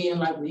avenue again,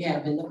 like we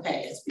have in the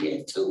past. We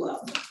had 2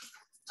 of them.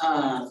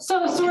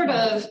 So sort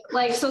of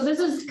like, so this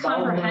is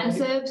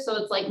comprehensive. So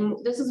it's like,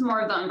 this is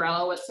more of the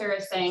umbrella. What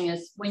Sarah's saying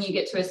is when you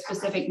get to a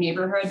specific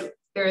neighborhood,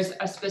 there's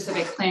a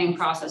specific planning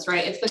process,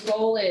 right? If the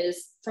goal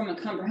is from a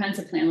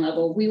comprehensive plan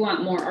level, we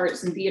want more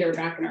arts and theater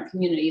back in our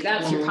community.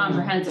 That's your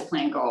comprehensive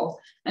plan goal.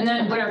 And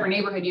then whatever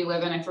neighborhood you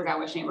live in, I forgot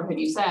which neighborhood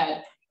you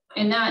said,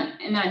 in that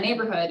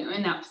neighborhood,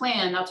 in that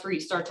plan, that's where you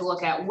start to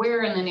look at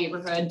where in the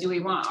neighborhood do we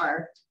want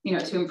our,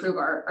 to improve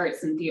our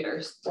arts and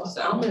theaters. So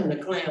I'm in the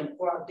Clam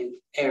Park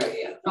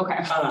area.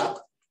 Okay.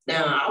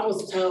 Now I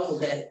was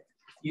told that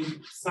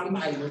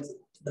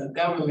the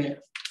government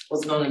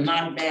was gonna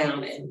knock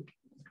down and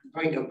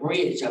bring a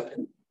bridge up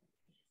and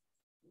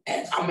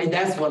I mean,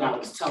 that's what I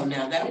was told.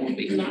 Now that would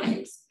be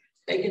nice.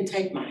 They can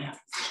take my house.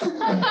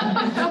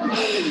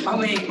 I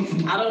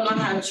mean, I don't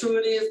know how true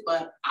it is,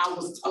 but I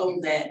was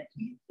told that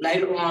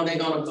later on they're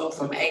gonna go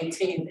from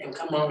 18th and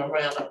come on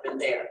around up in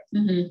there.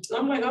 And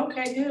I'm like,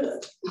 okay,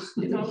 good.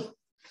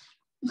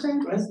 Okay,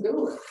 let's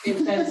do it.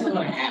 If that's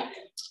gonna happen.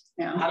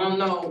 Yeah. I don't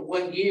know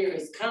what year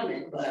is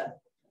coming, but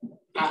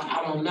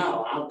I don't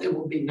know. It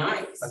would be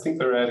nice. I think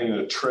they're adding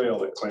a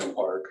trail at Clam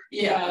Park.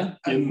 Yeah.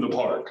 In the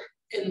park.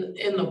 In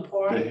the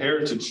park. The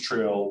Heritage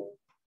Trail,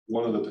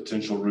 one of the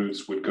potential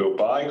routes would go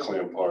by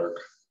Clam Park,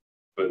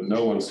 but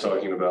no one's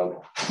talking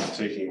about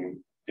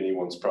taking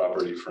anyone's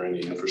property for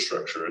any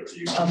infrastructure at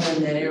the other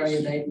in that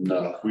area.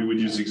 No, we would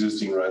use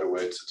existing right of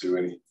way to do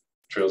any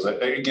trails.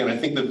 Again, I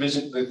think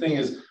the thing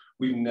is,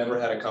 we've never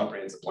had a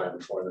comprehensive plan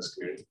before in this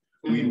community.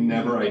 We've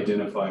never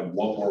identified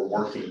what we're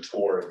working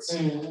towards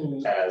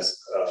as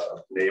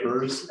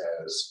neighbors,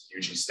 as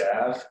UG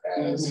staff,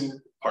 as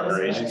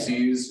partner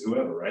agencies,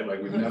 whoever, right?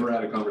 Like we've never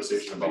had a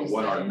conversation about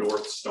what our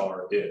North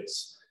Star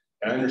is.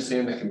 And I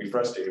understand that can be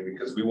frustrating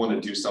because we want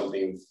to do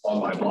something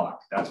on my block.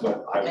 That's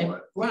what I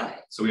want. Right.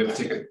 So we have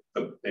to take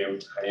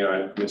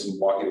I mentioned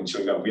walking and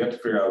chewing gum. We have to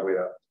figure out a way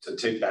to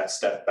take that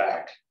step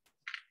back.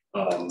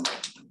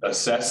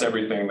 Assess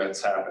everything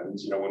that's happened.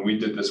 When we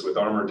did this with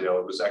Armourdale,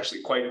 it was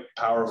actually quite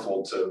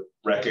powerful to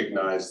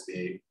recognize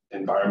the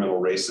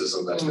environmental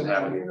racism that's been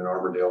happening in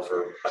Armourdale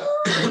for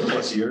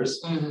plus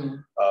years.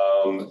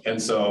 And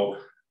so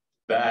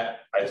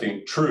that, I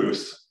think,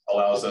 truth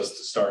allows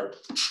us to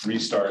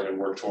restart and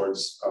work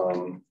towards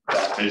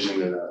that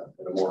vision in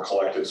a more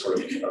collective sort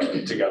of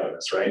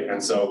togetherness, right?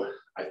 And so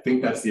I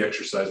think that's the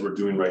exercise we're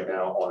doing right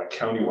now on a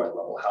countywide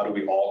level. How do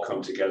we all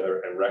come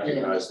together and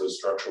recognize those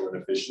structural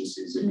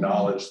inefficiencies,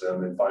 acknowledge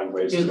them, and find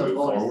ways to move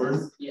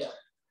forward? Yeah.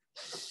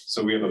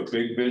 So we have a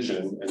big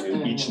vision, and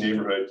in each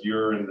neighborhood,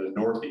 you're in the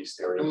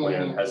Northeast area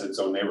plan has its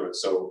own neighborhood.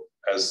 So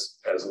as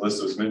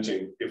Alyssa was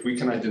mentioning, if we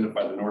can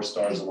identify the North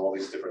Stars on all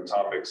these different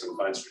topics and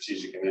find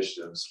strategic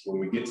initiatives, when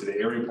we get to the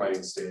area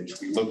planning stage,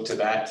 we look to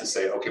that to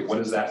say, okay, what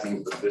does that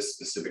mean for this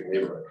specific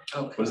neighborhood?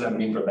 Okay. What does that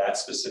mean for that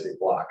specific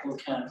block?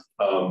 Okay.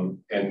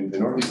 And the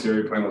Northeast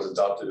area plan was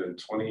adopted in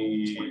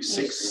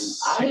 2016.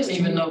 I didn't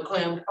even know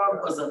Clam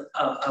Park was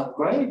a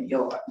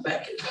graveyard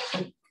back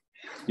in.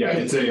 Yeah,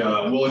 it's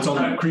it's on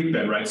that creek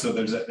bed, right? So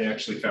they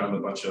actually found a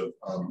bunch of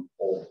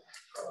old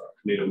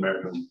Native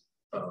American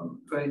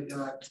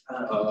graveyard.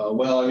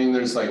 Well, I mean,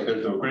 there's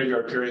the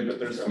graveyard period,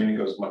 but it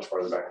goes much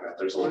farther back than that.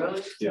 There's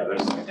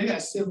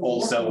there's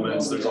old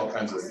settlements. There's all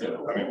kinds of,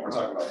 we're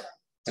talking about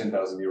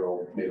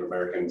 10,000-year-old Native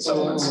American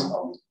settlements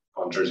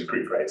on Jersey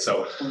Creek, right?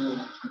 So,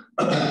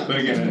 but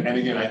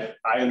again,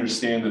 I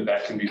understand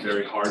that can be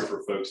very hard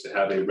for folks to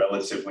have a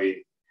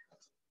relatively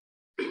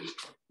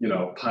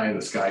pie in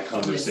the sky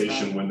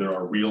conversation when there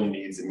are real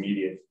needs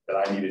immediate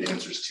that I needed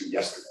answers to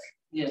yesterday.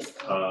 Yes.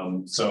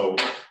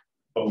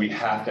 But we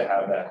have to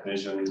have that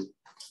vision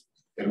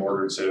in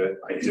order to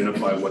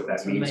identify what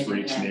that means for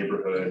each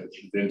neighborhood,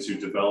 then to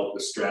develop the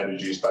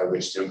strategies by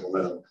which to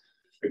implement them.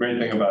 The great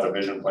thing about a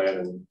vision plan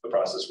and the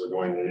process we're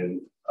going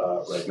in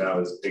right now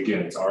is,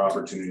 again, it's our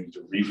opportunity to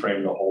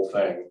reframe the whole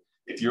thing.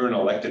 If you're an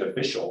elected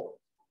official,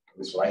 at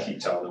least what I keep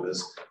telling them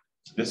is,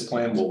 this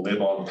plan will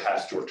live on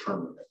past your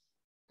term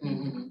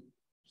limit.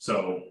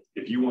 So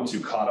if you want to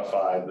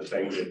codify the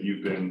thing that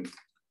you've been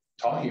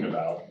talking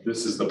about,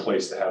 this is the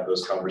place to have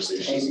those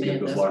conversations and get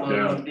those locked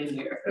down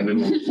and then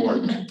move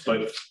forward.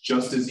 But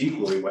just as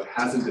equally, what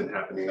hasn't been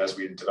happening as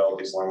we develop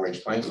these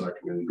long-range plans in our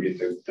community,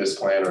 be it this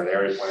plan or an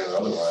area plan or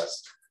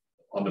otherwise,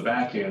 on the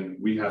back end,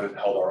 we haven't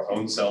held our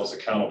own selves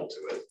accountable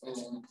to it.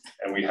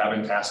 And we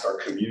haven't asked our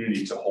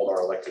community to hold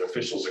our elected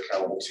officials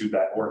accountable to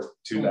that or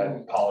to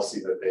that policy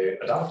that they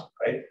adopt,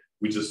 right?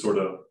 We just sort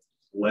of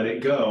let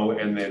it go.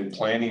 And then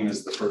planning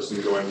is the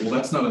person going, well,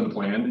 that's not in the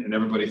plan. And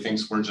everybody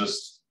thinks we're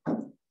just,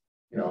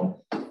 you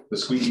know, the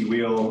squeaky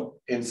wheel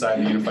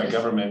inside the unified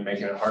government,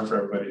 making it hard for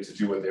everybody to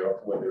do what they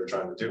were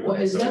trying to do. Well,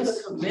 is so that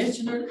the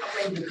commissioner?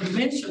 I mean, the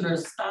commissioner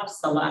stops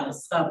a lot of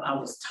stuff, I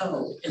was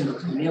told, in the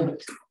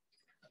community.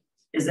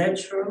 Is that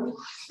true?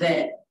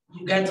 That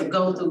you got to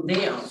go through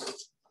them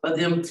for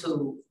them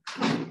to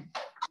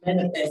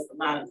manifest a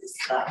lot of this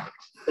stuff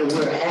that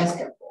we're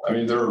asking for? I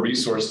mean, they're a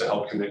resource to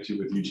help connect you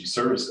with UG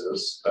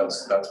services.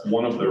 That's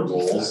one of their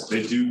goals.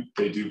 They do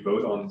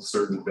vote on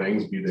certain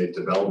things, be they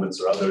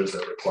developments or others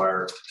that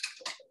require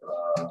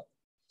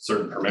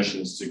certain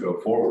permissions to go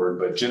forward.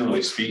 But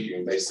generally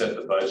speaking, they set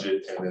the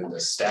budget and then the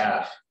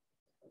staff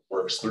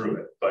works through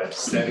it. But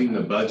setting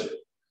the budget,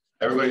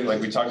 everybody,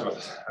 like we talked about,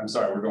 I'm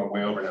sorry, we're going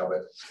way over now,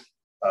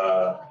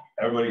 but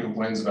everybody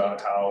complains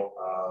about how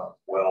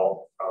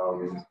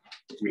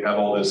we have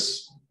all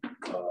this,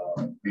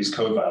 these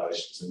code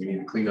violations and we need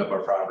to clean up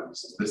our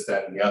properties, and this,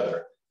 that, and the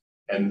other.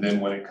 And then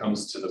when it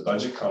comes to the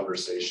budget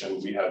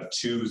conversation, we have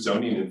 2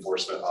 zoning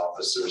enforcement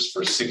officers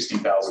for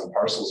 60,000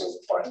 parcels in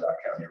Wyandotte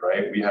County,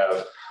 right? We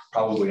have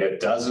probably a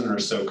dozen or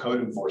so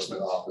code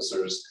enforcement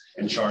officers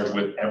in charge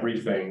with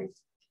everything,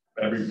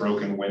 every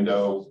broken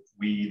window,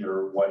 weed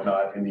or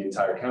whatnot in the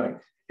entire county.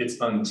 It's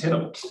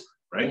untenable,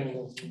 right?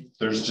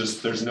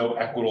 There's no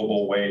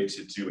equitable way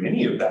to do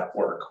any of that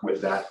work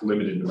with that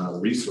limited amount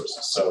of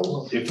resources.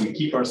 So if we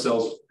keep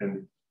ourselves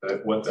in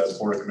what the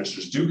Board of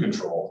Commissioners do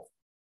control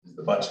is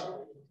the budget.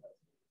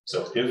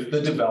 So if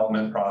the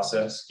development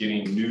process,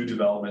 getting new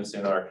developments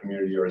in our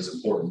community are as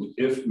important,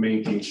 if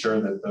making sure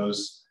that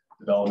those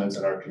developments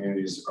in our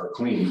communities are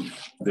clean,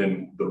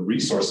 then the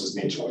resources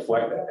need to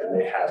reflect that, and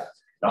they have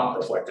not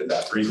reflected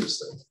that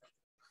previously.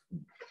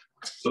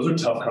 Those are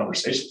tough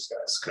conversations,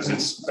 guys, because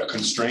it's a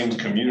constrained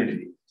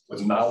community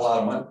with not a lot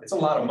of money. It's a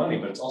lot of money,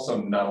 but it's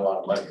also not a lot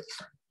of money.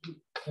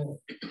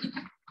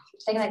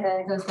 I think like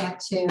that goes back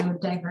to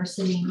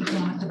diversity and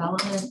economic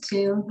development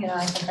too. You know,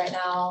 I think right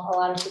now a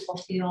lot of people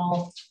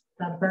feel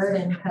the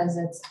burden because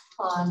it's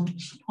on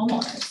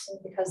homeowners,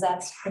 because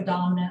that's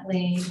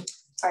predominantly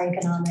our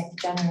economic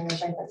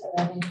generators, right? That's our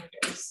revenue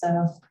generators.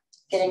 So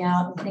getting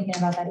out and thinking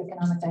about that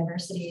economic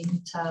diversity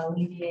to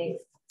alleviate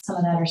some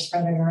of that or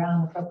spread it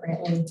around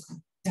appropriately.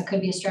 It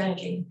could be a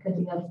strategy, could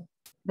be a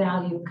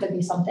value, could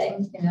be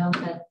something, you know,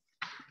 but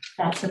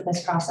that's what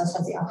this process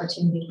has the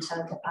opportunity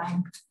to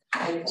define.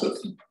 So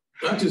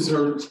I just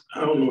heard,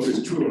 I don't know if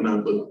it's true or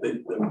not, but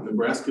the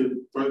Nebraska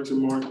furniture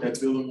mart, that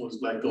building was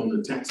like on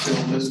the tax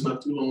sale list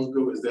not too long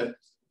ago. Is that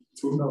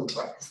true?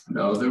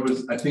 No, there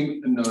was, I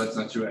think, no, that's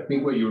not true. I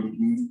think what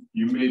you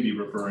may be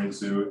referring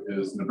to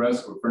is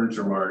Nebraska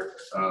Furniture Mart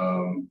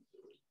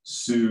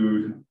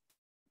sued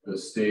the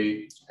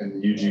state, and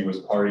the UG was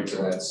party to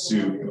that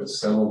suit. It was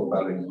settled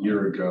about a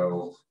year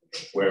ago,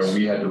 where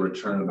we had to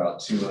return about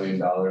 $2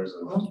 million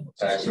of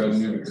tax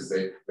revenue because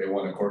they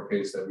won a court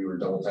case that we were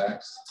double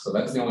taxed. So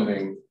that's the only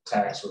thing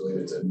tax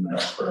related to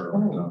Nebraska.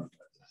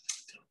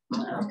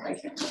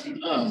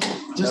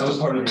 That was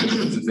part of the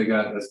incentives they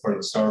got. That's part of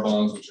the STAR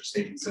bonds, which are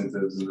state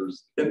incentives.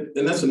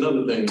 And that's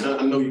another thing.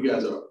 I know you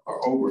guys are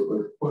over it,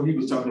 but when he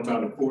was talking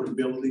about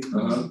affordability,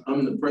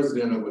 I'm the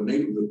president of a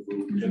neighborhood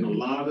group, and a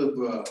lot of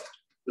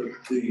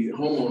the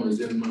homeowners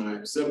in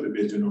my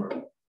subdivision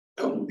are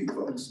elderly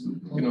folks.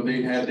 You know,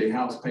 they had their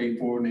house paid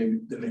for,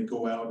 and then they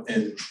go out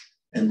and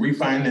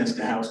refinance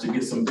the house to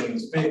get some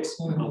things fixed.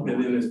 And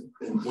then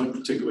in one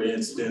particular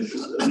incident,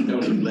 an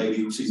elderly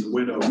lady, she's a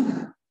widow,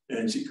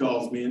 and she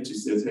calls me and she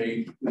says,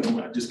 hey, you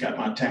know, I just got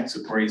my tax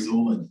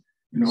appraisal, and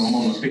you know, I'm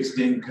on a fixed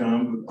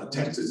income, but my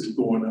taxes is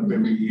going up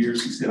every year.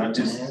 She said,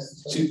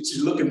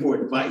 she's looking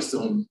for advice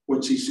on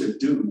what she should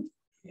do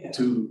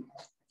to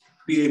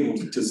be able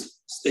to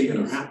stay in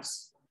her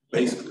house,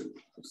 basically.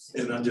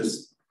 And I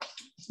just,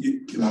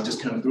 you know, I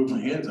just kind of threw my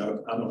hands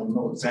out. I don't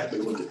know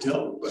exactly what to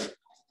tell her, but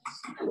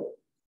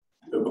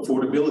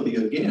affordability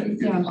again.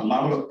 A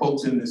lot of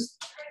folks in this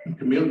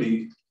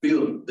community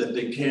feel that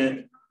they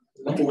can't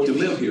afford to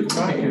live here.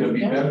 Right? It'll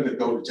be better to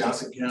go to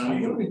Johnson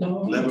County or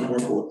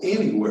Leavenworth or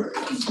anywhere.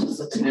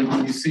 And then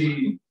when you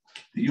see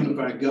the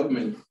unified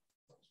government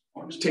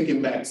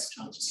taking back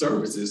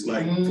services,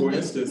 like for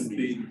instance,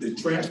 the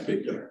trash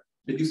pickup.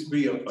 It used to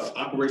be a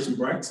Operation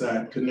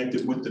Brightside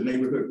connected with the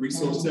Neighborhood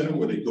Resource Center,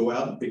 where they go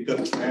out and pick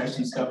up trash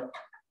and stuff,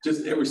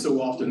 just every so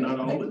often,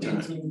 not all the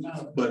time.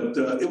 But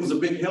it was a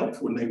big help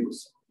for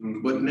neighbors.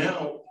 But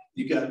now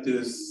you got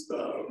this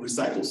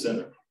recycle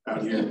center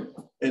out here,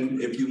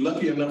 And if you're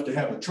lucky enough to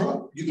have a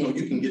truck, you know,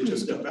 you can get your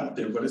stuff out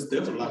there, but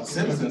there's a lot of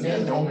citizens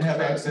that don't have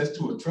access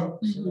to a truck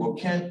or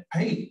can't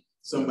pay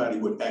somebody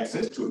with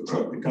access to a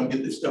truck to come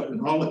get their stuff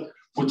and haul it,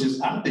 which is,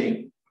 I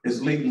think,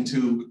 is leading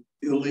to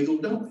illegal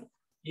dumping.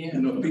 Yeah.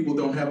 You know, people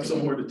don't have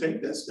somewhere to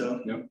take that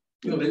stuff. Yep.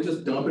 You know, they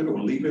just dump it or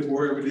leave it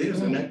wherever it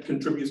is, and that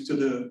contributes to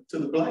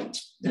the blight.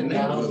 So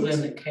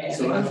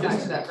let's back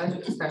to that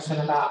budget discussion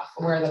about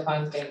where the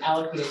funds being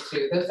allocated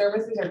to. Those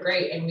services are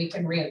great and we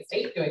can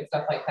reinstate doing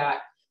stuff like that,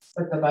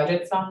 but the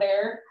budget's not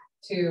there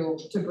to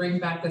bring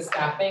back the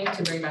staffing,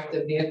 to bring back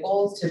the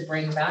vehicles, to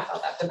bring back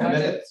all that. The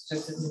budget's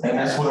just isn't there. And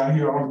that's what I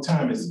hear all the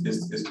time is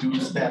due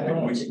to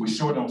staffing. We're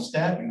short on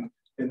staffing.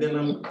 And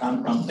then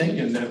I'm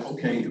thinking that,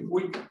 okay, if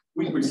we're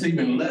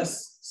receiving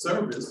less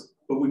service,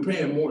 but we're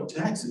paying more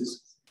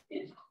taxes,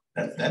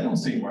 that don't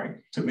seem right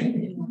to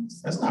me.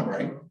 That's not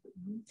right.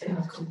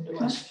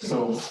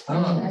 So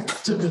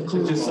to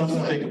conclude, just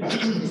something to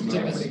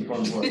think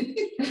about.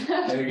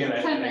 And again,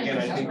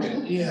 I think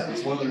that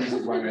it's one of the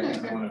reasons why I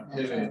think they want to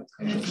pivot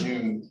in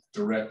June,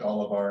 direct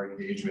all of our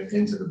engagement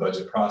into the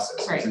budget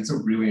process. Right. It's a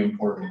really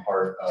important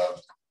part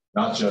of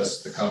not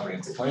just the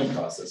comprehensive plan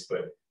process,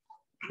 but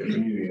the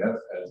community,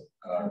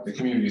 the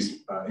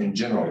communities in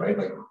general, right?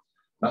 Like,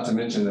 not to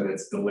mention that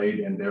it's delayed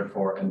and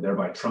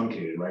thereby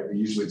truncated, right? It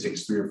usually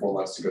takes 3 or 4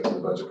 months to go through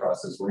the budget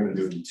process. We're going to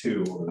do it in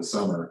 2 over the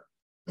summer,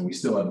 and we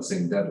still have the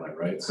same deadline,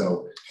 right?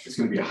 So it's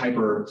going to be a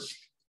hyper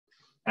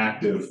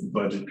active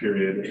budget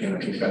period, and I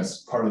think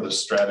that's part of the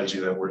strategy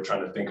that we're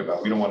trying to think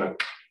about. We don't want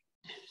to.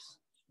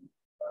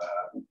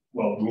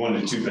 Well, we want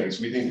to do 2 things.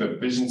 We think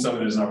that Vision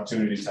Summit is an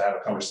opportunity to have a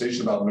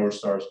conversation about North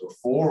Stars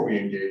before we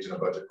engage in a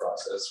budget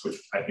process, which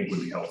I think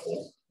would be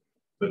helpful.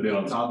 But then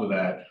on top of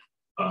that,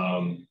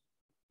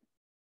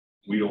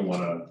 we don't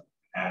want to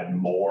add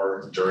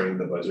more during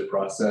the budget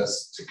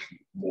process to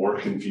more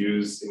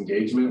confuse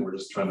engagement. We're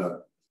just trying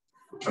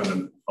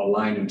to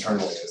align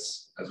internally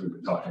as we've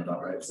been talking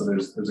about, right? So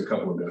there's a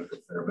couple of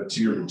benefits there. But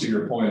to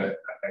your point,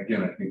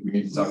 again, I think we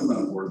need to talk about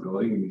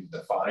affordability. We need to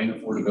define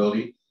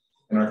affordability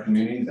in our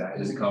community.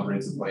 That is a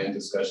comprehensive plan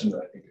discussion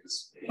that I think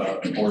is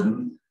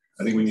important.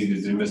 I think we need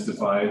to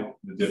demystify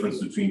the difference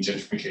between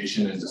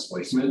gentrification and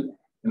displacement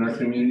in our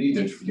community.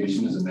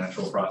 Gentrification is a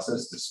natural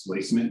process.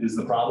 Displacement is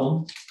the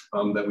problem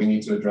that we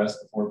need to address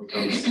before it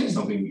becomes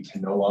something we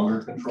can no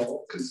longer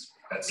control, because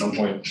at some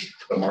point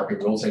the market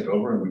will take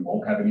over and we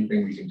won't have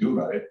anything we can do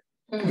about it.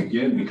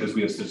 Again, because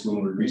we have such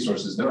limited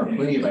resources, there are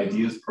plenty of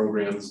ideas,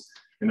 programs,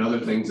 and other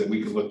things that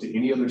we could look to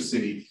any other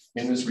city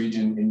in this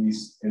region,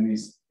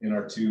 in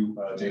our 2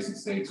 adjacent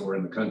states or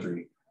in the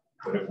country.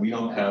 But if we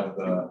don't have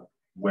the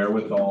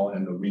wherewithal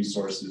and the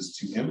resources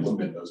to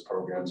implement those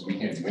programs, we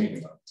can't do anything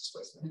about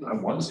displacement. I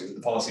want to.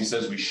 The policy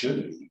says we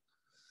should,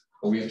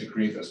 but we have to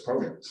create those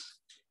programs.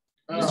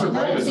 Mr.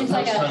 Brand is the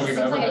first time we've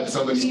ever had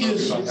somebody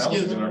focus on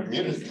health in our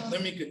community.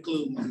 Let me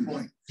conclude my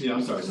point. Yeah,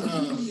 I'm sorry.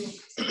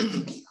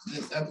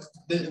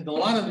 A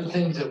lot of the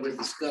things that we're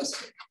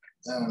discussing,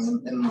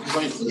 and the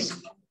point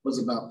was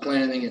about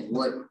planning and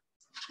what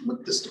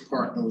this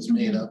department was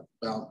made up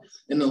about.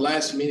 In the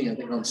last meeting, I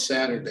think on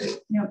Saturday,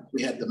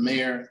 we had the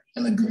mayor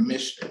and the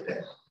commissioner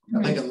there.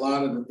 I think a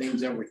lot of the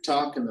things that we're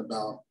talking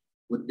about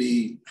would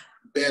be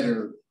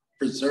better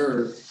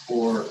preserved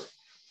for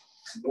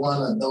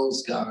one of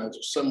those guys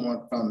or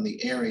someone from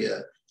the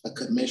area, a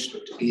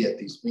commissioner, to be at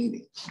these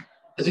meetings.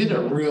 Because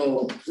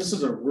this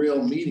is a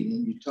real meeting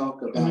when you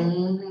talk about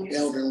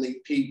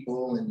elderly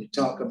people and you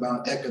talk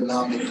about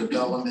economic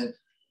development.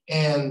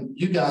 And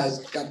you guys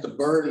got the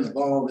burden of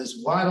all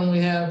this. Why don't we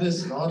have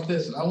this and all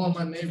this? And I want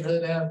my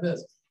neighborhood to have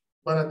this.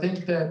 But I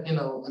think that, you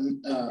know,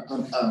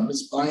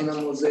 Ms.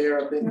 Bynum was there,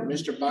 I think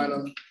Mr.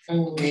 Bynum,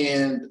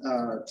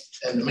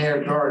 and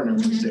Mayor Gardner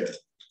was there.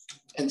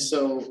 And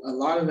so a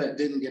lot of that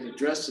didn't get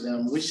addressed to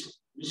them. We should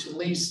at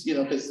least, you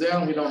know, because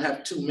then we don't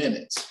have 2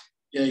 minutes.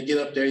 You know, you get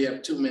up there, you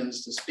have 2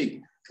 minutes to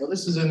speak. Well,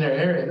 this is in their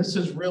area. This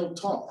is real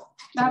talk.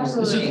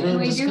 Absolutely.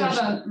 We do have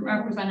a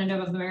representative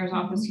of the mayor's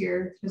office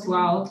here as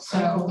well.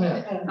 So,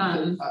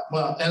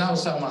 well, and I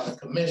was talking about the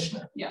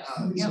commissioner. Yeah.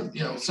 So,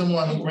 you know,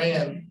 someone who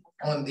ran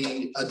on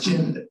the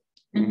agenda.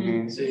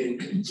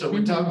 See, so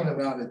we're talking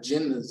about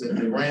agendas that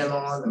they ran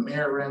on, the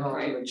mayor ran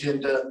on an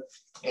agenda,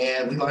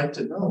 and we like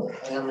to know.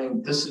 I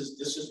mean, this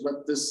is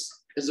what this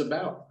is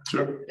about.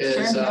 Sure.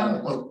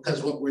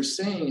 Because what we're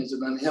seeing is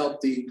an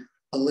unhealthy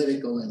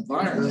political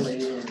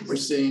environment. We're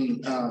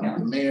seeing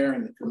the mayor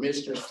and the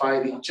commissioners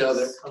fight each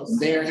other. The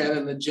mayor had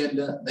an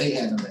agenda, they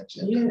had an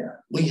agenda.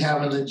 We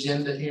have an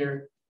agenda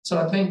here. So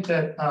I think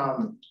that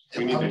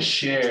we need to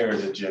share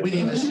the agenda. We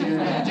need to share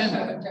the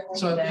agenda.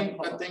 So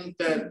I think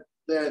that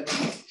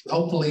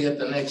hopefully at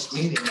the next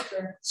meeting,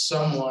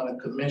 someone, a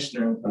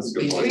commissioner. That's a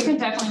good point. We can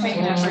definitely make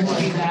an effort to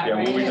do that. Yeah,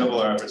 right? We double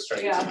our efforts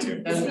trying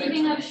to do.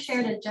 Speaking of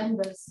shared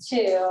agendas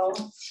too,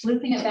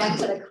 looping it back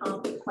to the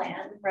comp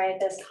plan, right?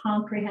 This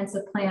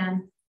comprehensive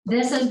plan.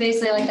 This is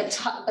basically like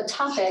the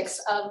topics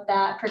of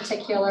that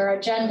particular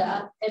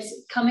agenda.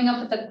 It's coming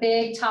up with the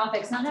big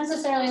topics, not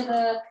necessarily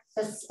the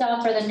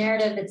stuff or the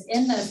narrative that's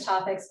in those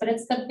topics, but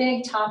it's the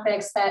big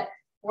topics that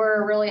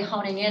we're really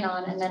honing in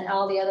on, and then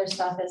all the other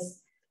stuff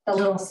is the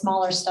little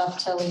smaller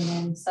stuff to lean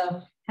in.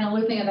 So kind of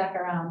looping it back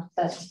around,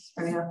 but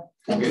there we go.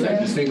 Okay,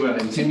 just think about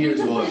it. In 10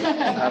 years, we'll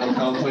have a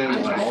comp plan,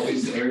 we'll have all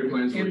these area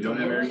plans, where we don't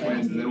have area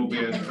plans, and then we'll be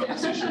in a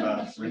conversation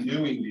about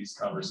renewing these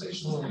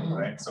conversations,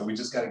 right? So we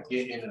just got to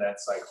get into that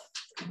cycle.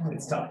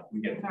 It's tough.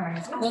 We get it. All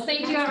right. Well,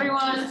 thank you,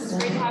 everyone. It's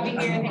great to have you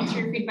here. Thanks for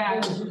your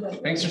feedback.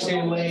 Thanks for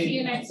staying late. See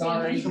you next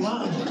Sorry. week. Come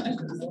on.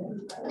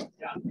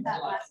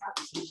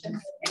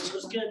 This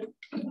was good.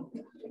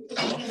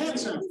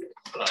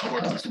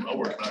 I'll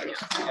work back.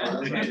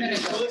 Yeah, if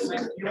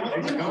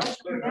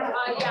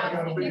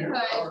you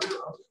could.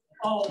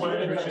 Oh, yeah,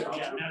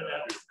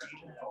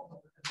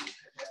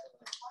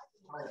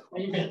 How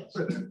you been?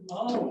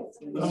 Oh.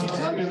 I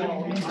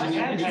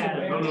have had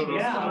it.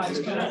 Yeah, it's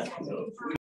good.